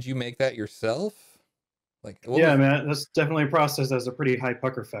 did you make that yourself? Like, what Yeah, was? man, that's definitely a process that's a pretty high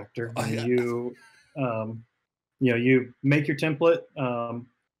pucker factor. Oh, yeah. Um, you make your template.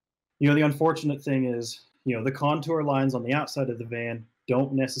 The unfortunate thing is, the contour lines on the outside of the van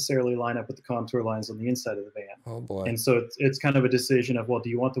don't necessarily line up with the contour lines on the inside of the van. Oh boy. And so it's kind of a decision of, well, do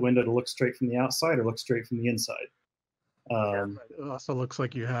you want the window to look straight from the outside or look straight from the inside? yeah, but it also looks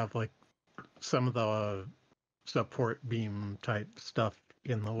like you have like some of the support beam type stuff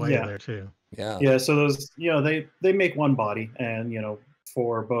in the way Yeah. there too. Yeah. Yeah, so those, they make one body, and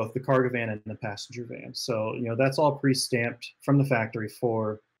for both the cargo van and the passenger van. So that's all pre-stamped from the factory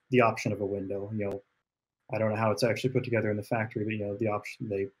for the option of a window. I don't know how it's actually put together in the factory, but the option,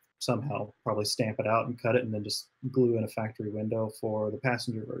 they somehow probably stamp it out and cut it and then just glue in a factory window for the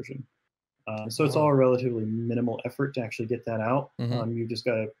passenger version. So it's all Oh. relatively minimal effort to actually get that out. Mm-hmm. You just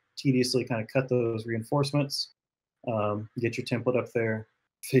got to tediously kind of cut those reinforcements, get your template up there,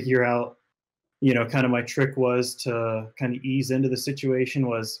 figure out, kind of my trick was to kind of ease into the situation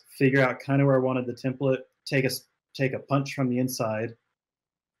was figure out kind of where I wanted the template, take a punch from the inside,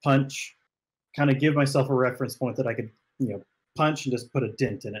 punch, kind of give myself a reference point that I could, punch and just put a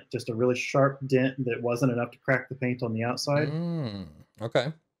dent in it, just a really sharp dent that wasn't enough to crack the paint on the outside. Mm.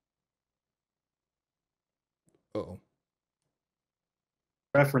 Okay. Oh.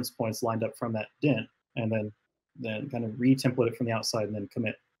 Reference points lined up from that dent, and then kind of re-template it from the outside and then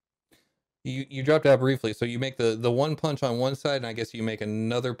commit. You dropped out briefly, so you make the one punch on one side, and I guess you make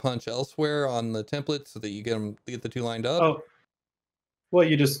another punch elsewhere on the template so that you get the two lined up. Oh, well,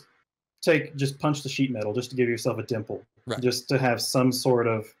 you just punch the sheet metal just to give yourself a dimple, Right. just to have some sort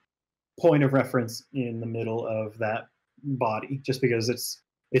of point of reference in the middle of that body, just because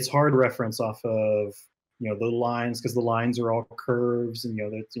it's hard reference off of the lines, because the lines are all curves, and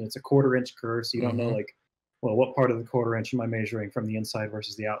it's a 1/4 inch curve, so you don't know, Mm-hmm. like, well, what part of the 1/4 inch am I measuring from the inside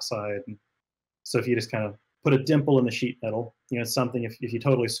versus the outside. And so if you just kind of put a dimple in the sheet metal, it's something, if you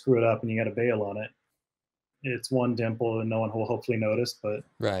totally screw it up and you got to bail on it, it's one dimple and no one will hopefully notice, but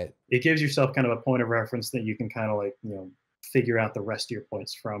Right. it gives yourself kind of a point of reference that you can kind of, like, figure out the rest of your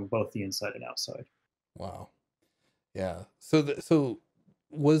points from both the inside and outside. Wow. Yeah. So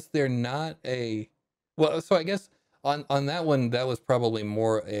was there not a well? So I guess on that one, that was probably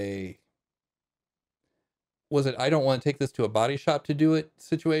more a was it I don't want to take this to a body shop to do it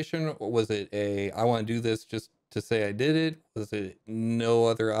situation, or was it a I want to do this just to say I did it? Was it no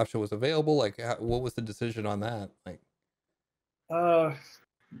other option was available? Like, what was the decision on that? Like, Uh,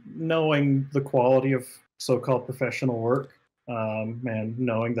 Knowing the quality of so-called professional work, and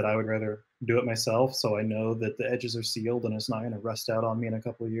knowing that I would rather do it myself, so I know that the edges are sealed and it's not going to rust out on me in a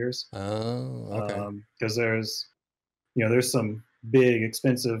couple of years. oh, okay. Because there's some big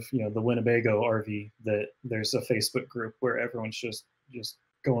expensive, the Winnebago RV, that there's a Facebook group where everyone's just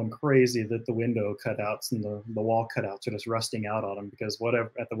going crazy that the window cutouts and the wall cutouts are just rusting out on them, because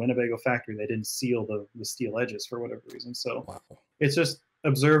whatever at the Winnebago factory they didn't seal the steel edges for whatever reason. So Wow. it's just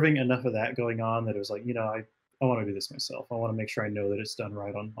observing enough of that going on that it was like, I want to do this myself. I want to make sure I know that it's done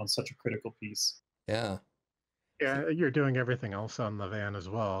right on such a critical piece. Yeah. Yeah, you're doing everything else on the van as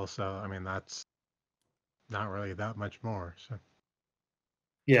well, so I mean that's not really that much more. So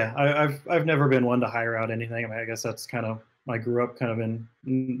Yeah, I've never been one to hire out anything. I mean, I guess that's kind of, I grew up kind of in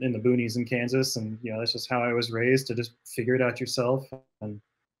the boonies in Kansas, and that's just how I was raised, to just figure it out yourself. And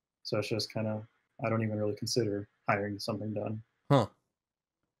so it's just kind of, I don't even really consider hiring something done. Huh.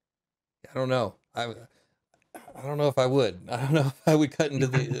 I don't know. I don't know if I would. I don't know if I would cut into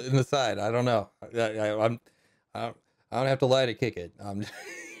the side. I don't know. I don't, I don't have to lie to kick it.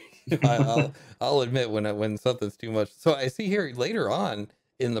 I'll admit when something's too much. So I see here later on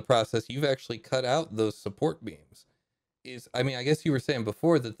in the process, you've actually cut out those support beams. I mean, I guess you were saying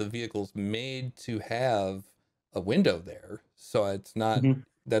before that the vehicle's made to have a window there, so it's not Mhm.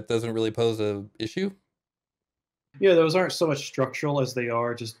 that doesn't really pose a issue. Yeah, those aren't so much structural as they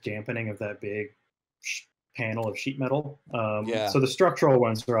are just dampening of that big sh- panel of sheet metal. Yeah, So the structural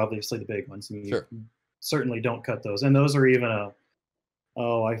ones are obviously the big ones, and you sure. certainly don't cut those. And those are even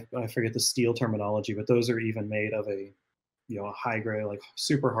I forget the steel terminology, but those are even made of a high grade, like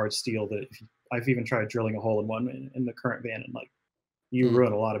super hard steel that I've even tried drilling a hole in one in the current van, and, like, you Mm,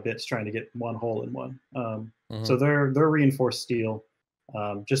 ruin a lot of bits trying to get one hole in one. hmm. So they're reinforced steel.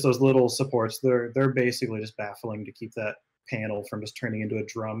 Just those little supports, they're basically just baffling to keep that panel from just turning into a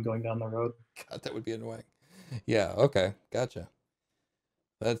drum going down the road. God, that would be annoying. Yeah. Okay. Gotcha.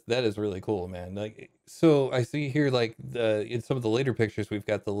 That is really cool, man. Like, so I see here, like in some of the later pictures, we've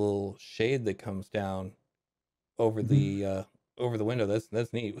got the little shade that comes down over Mhm. the window.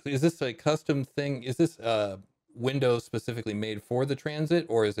 That's neat. Is this a custom thing? Is this window specifically made for the Transit,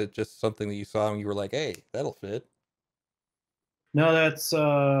 or is it just something that you saw and you were like, hey, that'll fit? No, that's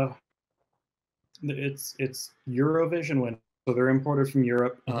it's Eurovision windows, so they're imported from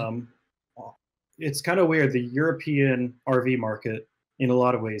Europe. Hmm. It's kind of weird. The European RV market, in a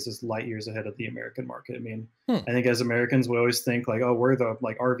lot of ways, is light years ahead of the American market. I mean, Hmm. I think as Americans, we always think like, oh, we're the,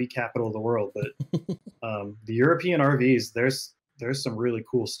 like, RV capital of the world, but the European RVs, there's some really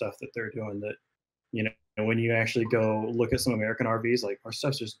cool stuff that they're doing that, when you actually go look at some American RVs, like, our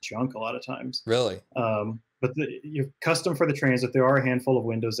stuff's just junk a lot of times. Really? But you custom for the Transit, there are a handful of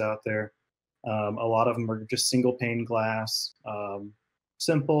windows out there. A lot of them are just single pane glass.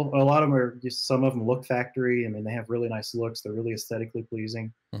 simple. A lot of them are just, some of them look factory. I mean, they have really nice looks. They're really aesthetically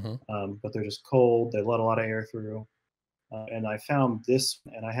pleasing, Hmm. but they're just cold. They let a lot of air through. And I found this,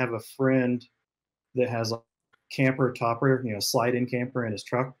 and I have a friend that has a camper topper, slide-in camper in his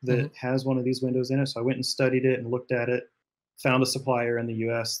truck Hmm. that has one of these windows in it. So I went and studied it and looked at it, found a supplier in the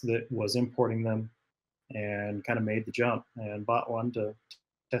U.S. that was importing them, and kind of made the jump and bought one to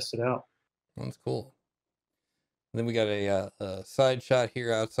test it out. That's cool. And then we got a side shot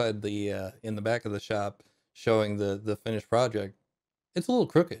here outside the in the back of the shop showing the finished project. It's a little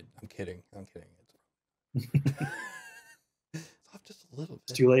crooked. I'm kidding. I'm kidding. It's off just a little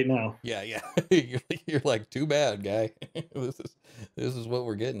It's bit. too late now. Yeah, yeah. You're like, too bad, guy. This is what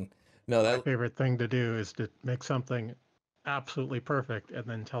we're getting. No, My that favorite thing to do is to make something absolutely perfect and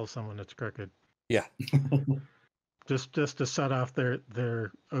then tell someone it's crooked. yeah. Just to set off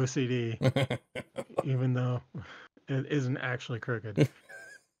their OCD, even though it isn't actually crooked.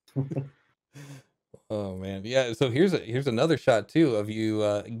 Oh man, yeah. So here's another shot too of you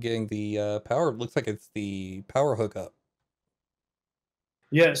getting the power. Looks like it's the power hookup.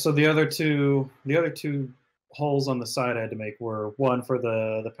 Yeah, so the other two holes on the side I had to make were one for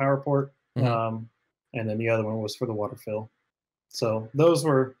the power port, Hmm. and then the other one was for the water fill. So they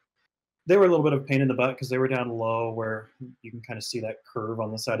were a little bit of a pain in the butt because they were down low where you can kind of see that curve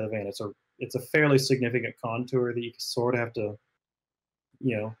on the side of the van. It's a fairly significant contour that you sort of have to,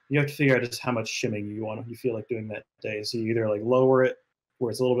 you have to figure out just how much shimming you feel like doing that day. So you either like lower it where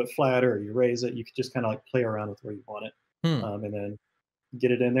it's a little bit flatter, or you raise it. You could just kind of like play around with where you want it, Hmm. and then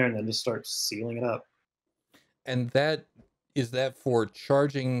get it in there, and then just start sealing it up. And that is that for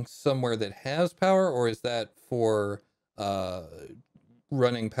charging somewhere that has power, or is that for uh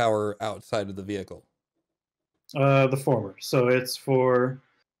running power outside of the vehicle? The former. So it's for,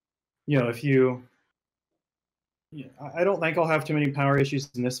 if you, yeah, I don't think I'll have too many power issues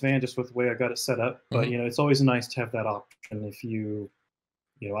in this van just with the way I got it set up. But Hmm. it's always nice to have that option.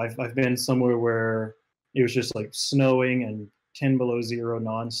 If I've been somewhere where it was just like snowing and 10 below zero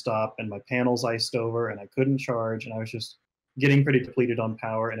nonstop, and my panels iced over, and I couldn't charge, and I was just getting pretty depleted on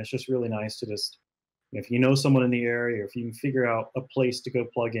power. And it's just really nice to just, if you know someone in the area, or if you can figure out a place to go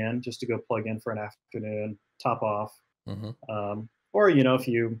plug in, just to go plug in for an afternoon, top off. Hmm. Or if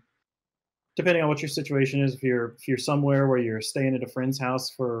you, depending on what your situation is, if you're somewhere where you're staying at a friend's house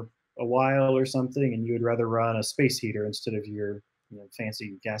for a while or something, and you would rather run a space heater instead of your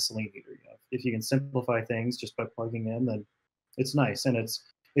fancy gasoline heater, if you can simplify things just by plugging in, then it's nice. And it's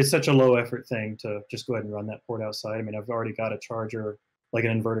such a low effort thing to just go ahead and run that port outside. I mean, I've already got a charger, like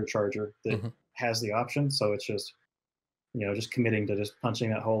an inverter charger, that Hmm. has the option. So it's just committing to just punching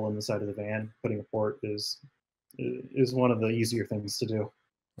that hole in the side of the van, putting a port is one of the easier things to do.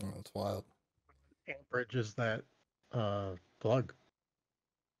 Oh, that's wild. Amperage is that plug.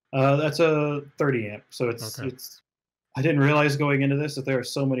 That's a 30 amp. So it's Okay. it's. I didn't realize going into this that there are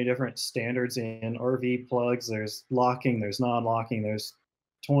so many different standards in RV plugs. There's locking, there's non-locking, there's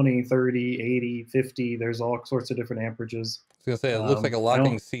 20, 30, 80, 50. There's all sorts of different amperages. I was gonna say it looks like a I locking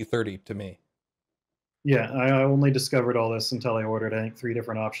don't. C30 to me. Yeah, I only discovered all this until I ordered, I think, 3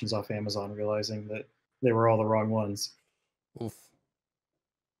 different options off Amazon, realizing that they were all the wrong ones. Oof,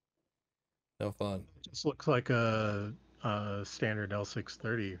 no fun. Just looks like a standard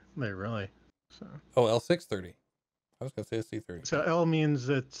L630 there, really. So Oh, L630. I was gonna say a C30. so L means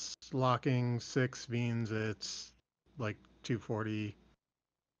it's locking, 6 means it's like 240,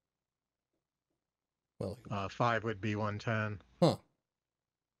 Well, 5 would be 110. huh?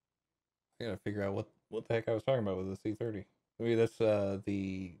 I gotta figure out what the heck I was talking about with the C30. Maybe that's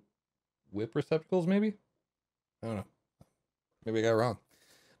the whip receptacles. Maybe I don't know. Maybe I got it wrong.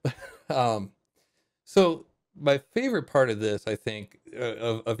 um, so my favorite part of this, I think,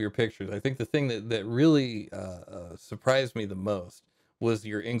 of your pictures, I think the thing that really surprised me the most was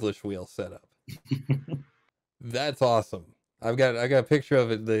your English wheel setup. That's awesome. I got a picture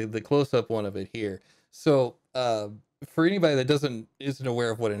of it, the close up one of it here. So for anybody that isn't aware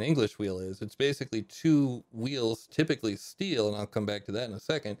of what an English wheel is, it's basically two wheels, typically steel, and I'll come back to that in a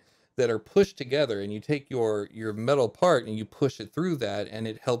second, that are pushed together, and you take your metal part and you push it through that, and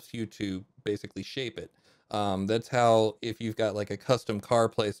it helps you to basically shape it. That's how, if you've got like a custom car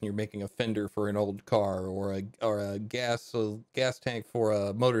place and you're making a fender for an old car, or a gas tank for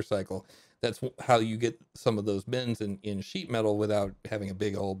a motorcycle, that's how you get some of those bends in sheet metal without having a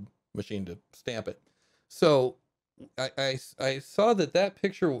big old machine to stamp it. So I saw that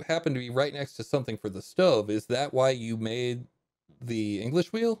picture happened to be right next to something for the stove. Is that why you made the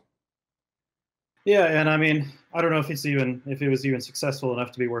English wheel? Yeah, and I mean, I don't know if it was even successful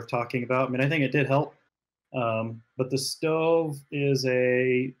enough to be worth talking about. I mean, I think it did help. But the stove is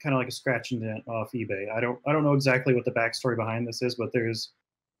a kind of like a scratch and dent off eBay. I don't know exactly what the backstory behind this is, but there's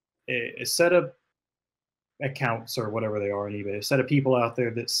a set of accounts or whatever they are on eBay, a set of people out there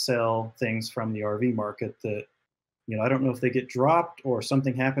that sell things from the RV market that, I don't know if they get dropped or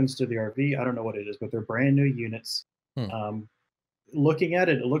something happens to the RV. I don't know what it is, but they're brand new units. Hmm. Looking at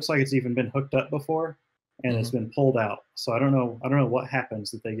it, it looks like it's even been hooked up before and it's been pulled out. So I don't know what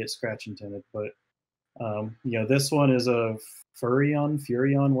happens that they get scratch and tinted, but this one is a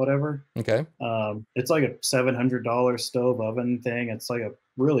Furion, whatever. Okay. It's like a $700 stove oven thing. It's like a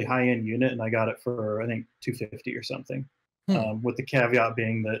really high end unit, and I got it for I think $250 or something. With the caveat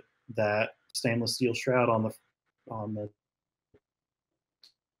being that stainless steel shroud on the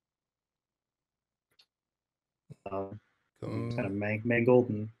kind of mangled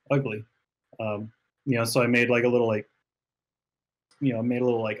and ugly. So I made like a little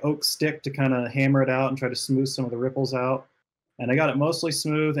oak stick to kind of hammer it out and try to smooth some of the ripples out. And I got it mostly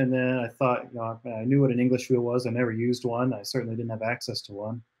smooth. And then I thought, I knew what an English wheel was. I never used one. I certainly didn't have access to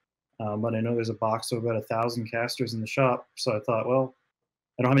one. But I know there's a box of about 1,000 casters in the shop. So I thought, well,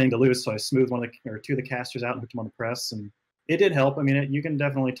 I don't have anything to lose. So I smoothed two of the casters out and hooked them on the press. And it did help. I mean, you can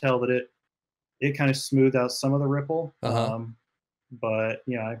definitely tell that it kind of smoothed out some of the ripple. But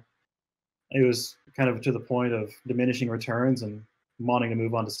it was kind of to the point of diminishing returns and wanting to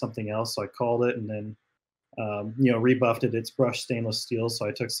move on to something else. So I called it and then, rebuffed it. It's brushed stainless steel. So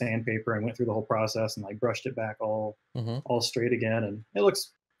I took sandpaper and went through the whole process and I brushed it back all straight again. And it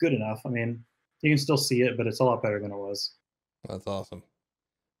looks good enough. I mean, you can still see it, but it's a lot better than it was. That's awesome.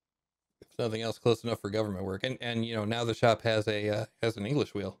 If nothing else, close enough for government work. And now the shop has an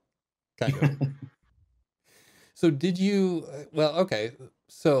English wheel, kind of. So did you? Well, okay.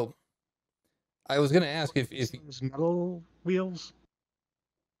 So I was going to ask if those metal wheels.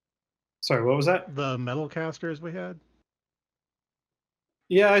 Sorry, what was that? The metal casters we had.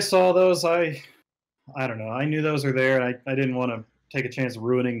 Yeah, I saw those. I don't know. I knew those were there. I didn't want to take a chance of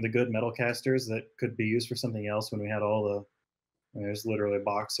ruining the good metal casters that could be used for something else when we had all the. There's literally a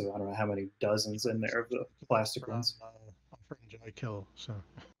box of I don't know how many dozens in there of the plastic ones. A friend Joy Kill. So.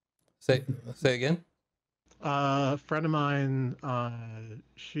 Say again. A friend of mine,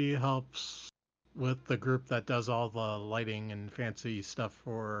 she helps with the group that does all the lighting and fancy stuff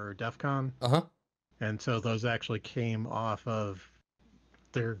for DEF CON. And so those actually came off of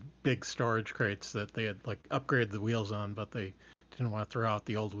their big storage crates that they had like upgraded the wheels on, but they didn't want to throw out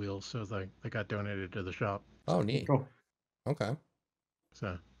the old wheels, so they got donated to the shop. Oh, neat. Cool. Okay.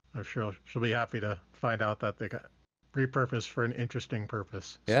 So I'm sure she'll be happy to find out that they got repurposed for an interesting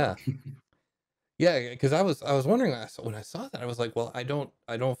purpose. Yeah. Yeah, because I was wondering when I saw that, I was like, well, I don't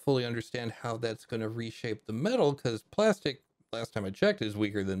fully understand how that's going to reshape the metal, because plastic, last time I checked, is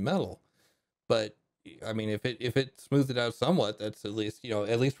weaker than metal. But I mean, if it smoothed it out somewhat, that's at least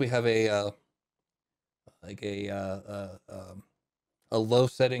we have a low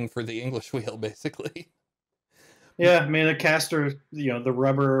setting for the English wheel, basically. Yeah, I mean the caster, the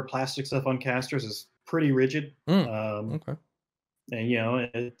rubber plastic stuff on casters is pretty rigid. Okay.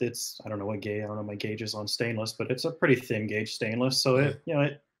 And it's I don't know what gauge. I don't know my gauges on stainless, but it's a pretty thin gauge stainless. So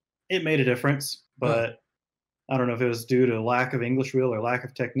it made a difference, but I don't know if it was due to lack of English wheel or lack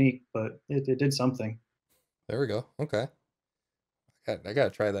of technique, but it did something. There we go. Okay. I gotta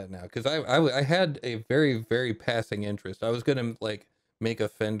try that now, because I had a very, very passing interest. I was gonna make a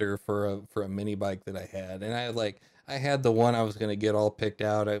fender for a mini bike that I had, and I had the one I was gonna get all picked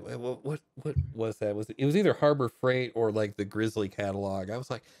out. What was that? It was either Harbor Freight or like the Grizzly catalog. I was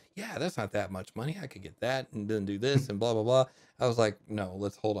like, yeah, that's not that much money. I could get that and then do this and blah blah blah. I was like, no,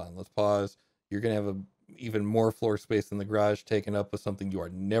 let's hold on, let's pause. You're gonna have even more floor space in the garage taken up with something you are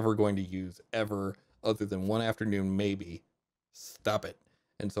never going to use ever, other than one afternoon maybe. Stop it.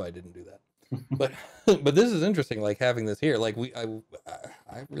 And so I didn't do that. But this is interesting, like having this here. Like I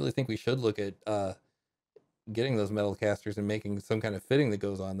really think we should look at getting those metal casters and making some kind of fitting that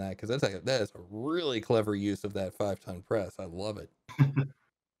goes on that, because that is a really clever use of that 5-ton press. I love it.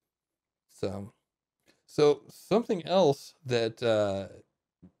 So something else that I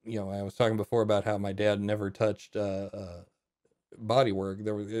was talking before about how my dad never touched body work.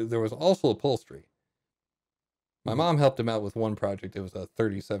 There was also upholstery. My mom helped him out with one project. It was a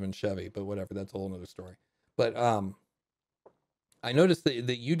 37 Chevy, but whatever, that's a whole nother story. But I noticed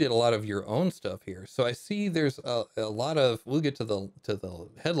that you did a lot of your own stuff here. So I see there's a lot of, we'll get to the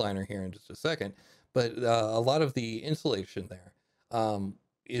headliner here in just a second, but a lot of the insulation there.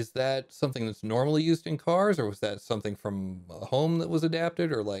 Is that something that's normally used in cars, or was that something from a home that was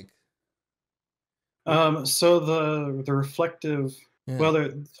adapted, or like? So the reflective Yeah. Well,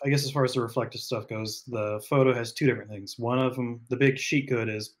 I guess as far as the reflective stuff goes, the photo has two different things. One of them, the big sheet good,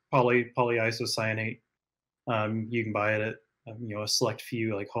 is polyisocyanate. You can buy it at a select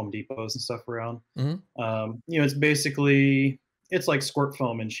few like Home Depots and stuff around. It's basically it's like squirt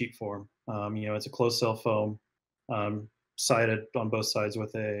foam in sheet form. It's a closed cell foam, sided on both sides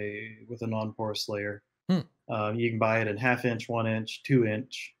with a non-porous layer. You can buy it in 1/2 inch, 1 inch, 2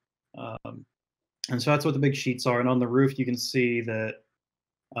 inch, and so that's what the big sheets are. And on the roof, you can see that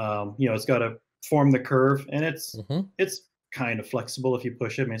it's got to form the curve, and it's kind of flexible if you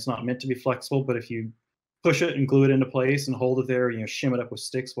push it. I mean, it's not meant to be flexible, but if you push it and glue it into place and hold it there, shim it up with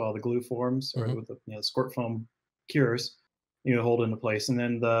sticks while the glue forms, or with the squirt foam cures, hold it into place. And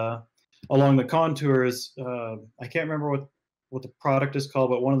then along the contours, I can't remember what the product is called,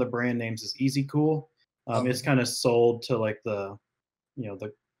 but one of the brand names is Easy Cool. It's kind of sold to like the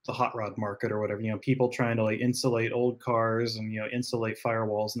hot rod market or whatever, people trying to like insulate old cars and insulate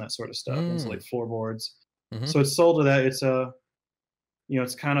firewalls and that sort of stuff, insulate floorboards. So it's sold to that.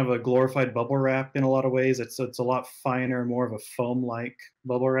 It's kind of a glorified bubble wrap in a lot of ways. It's a lot finer, more of a foam like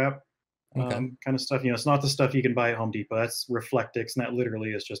bubble wrap kind of stuff. It's not the stuff you can buy at Home Depot. That's Reflectix, and that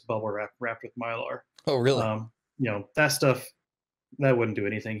literally is just bubble wrap wrapped with Mylar. Oh, really? That stuff that wouldn't do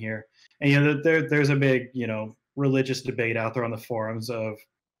anything here. And there's a big religious debate out there on the forums of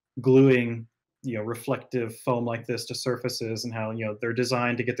gluing reflective foam like this to surfaces, and how they're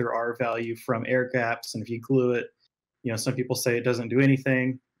designed to get their R value from air gaps, and if you glue it, some people say it doesn't do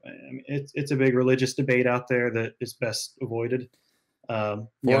anything. I mean, it's a big religious debate out there that is best avoided.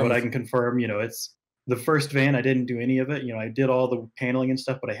 What I can confirm, it's the first van, I didn't do any of it. I did all the paneling and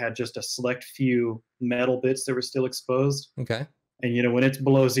stuff, but I had just a select few metal bits that were still exposed. Okay. And when it's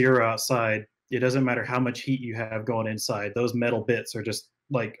below zero outside, it doesn't matter how much heat you have going inside. Those metal bits are just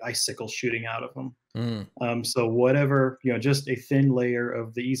like icicles shooting out of them. So whatever, just a thin layer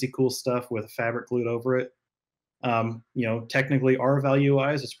of the Easy Cool stuff with fabric glued over it. Technically R value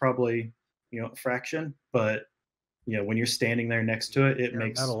wise, it's probably, a fraction, but when you're standing there next to it, it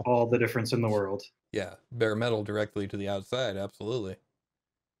makes all the difference in the world. Yeah. Bare metal directly to the outside. Absolutely. Is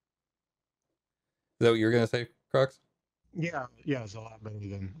that what you were going to say, Crocs? Yeah, it's a lot better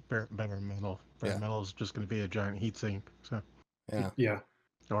than bare metal. Bare metal is just going to be a giant heat sink. So. Yeah.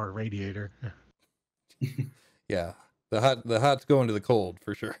 Or a radiator. Yeah. The hot's going to the cold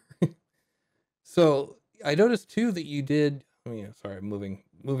for sure. So I noticed too that you did. Sorry, moving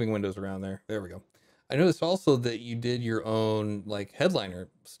windows around there. There we go. I noticed also that you did your own like headliner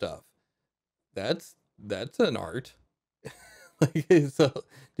stuff. That's an art. So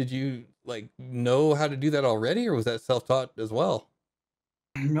did you like know how to do that already, or was that self-taught as well?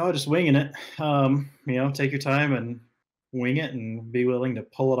 No, just winging it. Take your time and wing it, and be willing to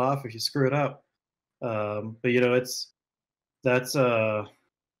pull it off if you screw it up. But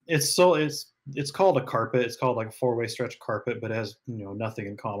it's called a carpet. It's called like a 4-way stretch carpet, but it has nothing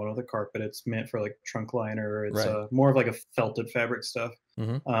in common with a carpet. It's meant for like trunk liner. It's more of like a felted fabric stuff,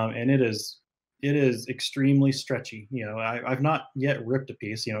 and it is extremely stretchy. I've not yet ripped a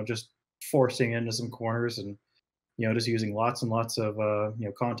piece. Just forcing into some corners, and just using lots and lots of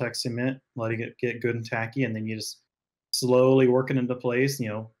contact cement, letting it get good and tacky, and then you just slowly work it into place.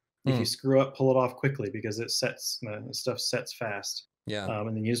 If you screw up, pull it off quickly, because it sets, the stuff sets fast. Yeah.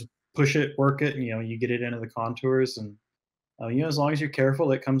 And then you just push it, work it, and you get it into the contours, and as long as you're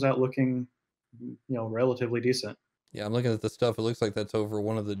careful, it comes out looking relatively decent. Yeah, I'm looking at the stuff. It looks like that's over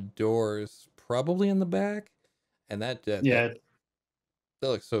one of the doors, probably in the back, and that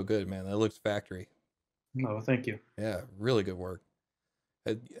looks so good, man. That looks factory. Oh, thank you. Yeah, really good work.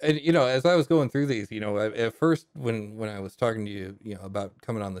 And as I was going through these, at first when I was talking to you, about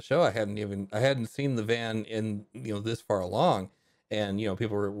coming on the show, I hadn't seen the van in this far along, and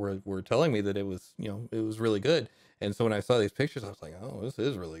people were telling me that it was it was really good. And so when I saw these pictures, I was like, oh, this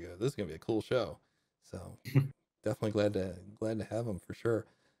is really good. This is gonna be a cool show. So definitely glad to have them for sure.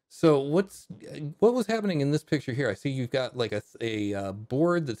 So what was happening in this picture here? I see you've got like a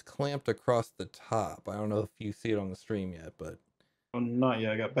board that's clamped across the top. I don't know if you see it on the stream yet, but not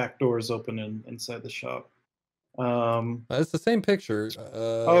yet. I got back doors open inside the shop. It's the same picture.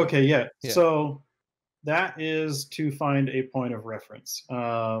 Okay, yeah. So that is to find a point of reference.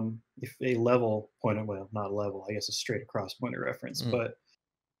 If a level point of, well, not a level, I guess a straight across point of reference. But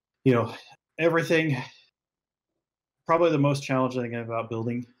everything. Probably the most challenging thing about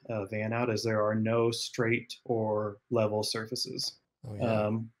building a van out is there are no straight or level surfaces.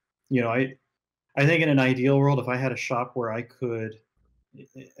 Oh, yeah. I think in an ideal world, if I had a shop where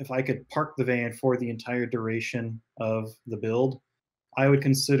if I could park the van for the entire duration of the build, I would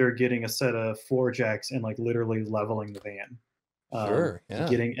consider getting a set of floor jacks and like literally leveling the van. Sure, yeah.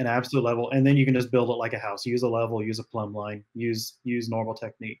 Getting an absolute level, and then you can just build it like a house. Use a level, use a plumb line, use normal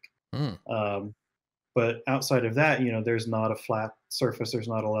technique. Um, but outside of that, there's not a flat surface, there's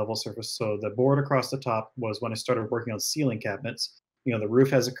not a level surface. So the board across the top was when I started working on ceiling cabinets. The roof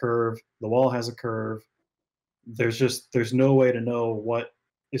has a curve, the wall has a curve. There's no way to know what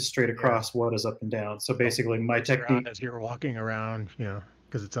is straight across, what is up and down. So basically, my technique, as you're walking around,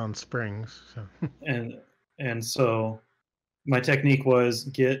 because it's on springs. So. and so my technique was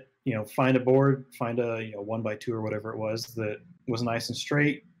find a board, find a 1x2 or whatever it was that was nice and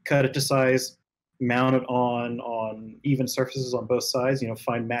straight, cut it to size, mount it on even surfaces on both sides.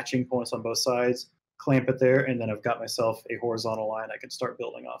 Find matching points on both sides, clamp it there, and then I've got myself a horizontal line I can start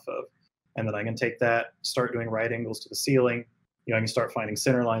building off of. And then I can take that, start doing right angles to the ceiling. I can start finding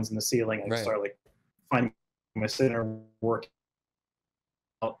center lines in the ceiling. I can start finding my center work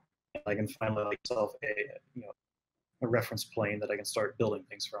out. And I can find myself a reference plane that I can start building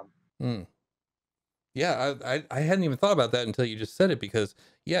things from. Yeah, I hadn't even thought about that until you just said it, because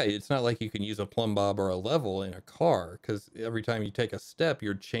yeah, it's not like you can use a plumb bob or a level in a car, because every time you take a step,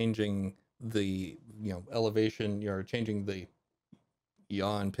 you're changing the elevation, you're changing the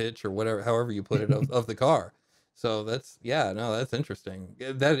yaw pitch or whatever, however you put it, of the car. So that's that's interesting.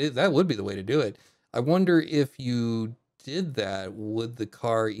 That would be the way to do it. I wonder if you did that, would the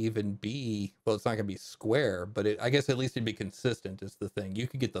car even be, well, it's not gonna be square, but I guess at least it'd be consistent is the thing. You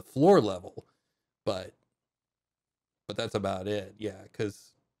could get the floor level, but that's about it. Yeah,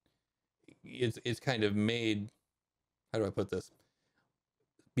 because it's kind of made, how do I put this,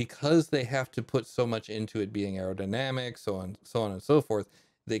 because they have to put so much into it being aerodynamic, so on and so forth,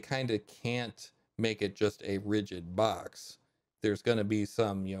 they kind of can't make it just a rigid box. There's going to be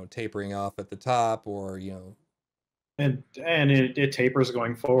some tapering off at the top, or and it tapers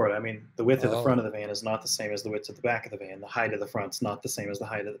going forward. I mean, the width of the front of the van is not the same as the width of the back of the van. The height of the front's not the same as the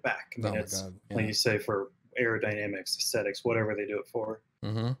height of the back. I mean, it's like you say, for aerodynamics, aesthetics, whatever they do it for.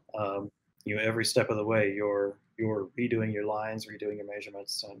 Every step of the way, you're redoing your lines, redoing your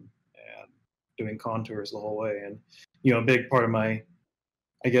measurements, and doing contours the whole way. And a big part of my,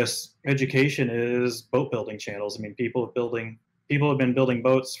 I guess, education is boat building channels. I mean, people have been building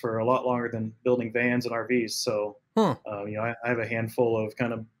boats for a lot longer than building vans and RVs. So, I have a handful of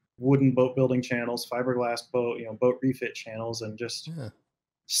kind of wooden boat building channels, fiberglass boat, boat refit channels, and just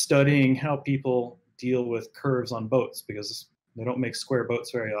studying how people deal with curves on boats, because they don't make square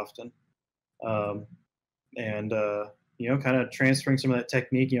boats very often. Kind of transferring some of that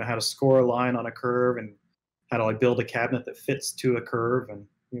technique, how to score a line on a curve, and how to build a cabinet that fits to a curve, and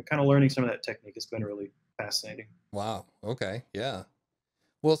kind of learning some of that technique has been really fascinating. Wow. Okay. Yeah.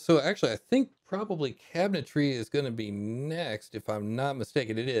 Well, so actually, I think probably cabinetry is going to be next, if I'm not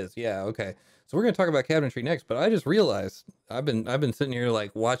mistaken. It is. Yeah. Okay. So we're going to talk about cabinetry next. But I just realized I've been sitting here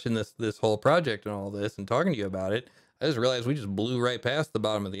watching this whole project and all this and talking to you about it. I just realized we just blew right past the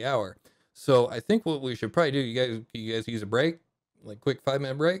bottom of the hour. So I think what we should probably do, you guys use a break, quick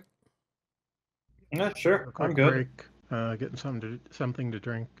 5-minute break. Yeah, sure. I'm good. Break, getting something to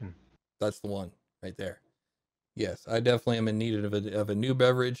drink, and that's the one right there. Yes, I definitely am in need of a new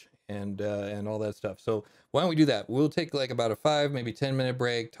beverage and all that stuff. So why don't we do that? We'll take about a 5, maybe 10-minute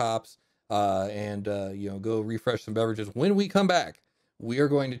break tops, and go refresh some beverages. When we come back, we are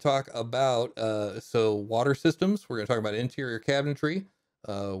going to talk about water systems. We're going to talk about interior cabinetry.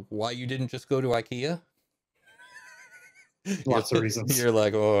 Why you didn't just go to IKEA? Lots of reasons. You're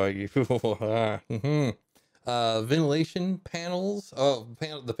like, oh, ventilation panels. Oh,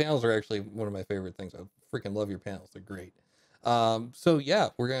 the panels are actually one of my favorite things. I freaking love your panels. They're great. So yeah,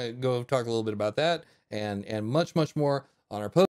 we're gonna go talk a little bit about that and much more on our post.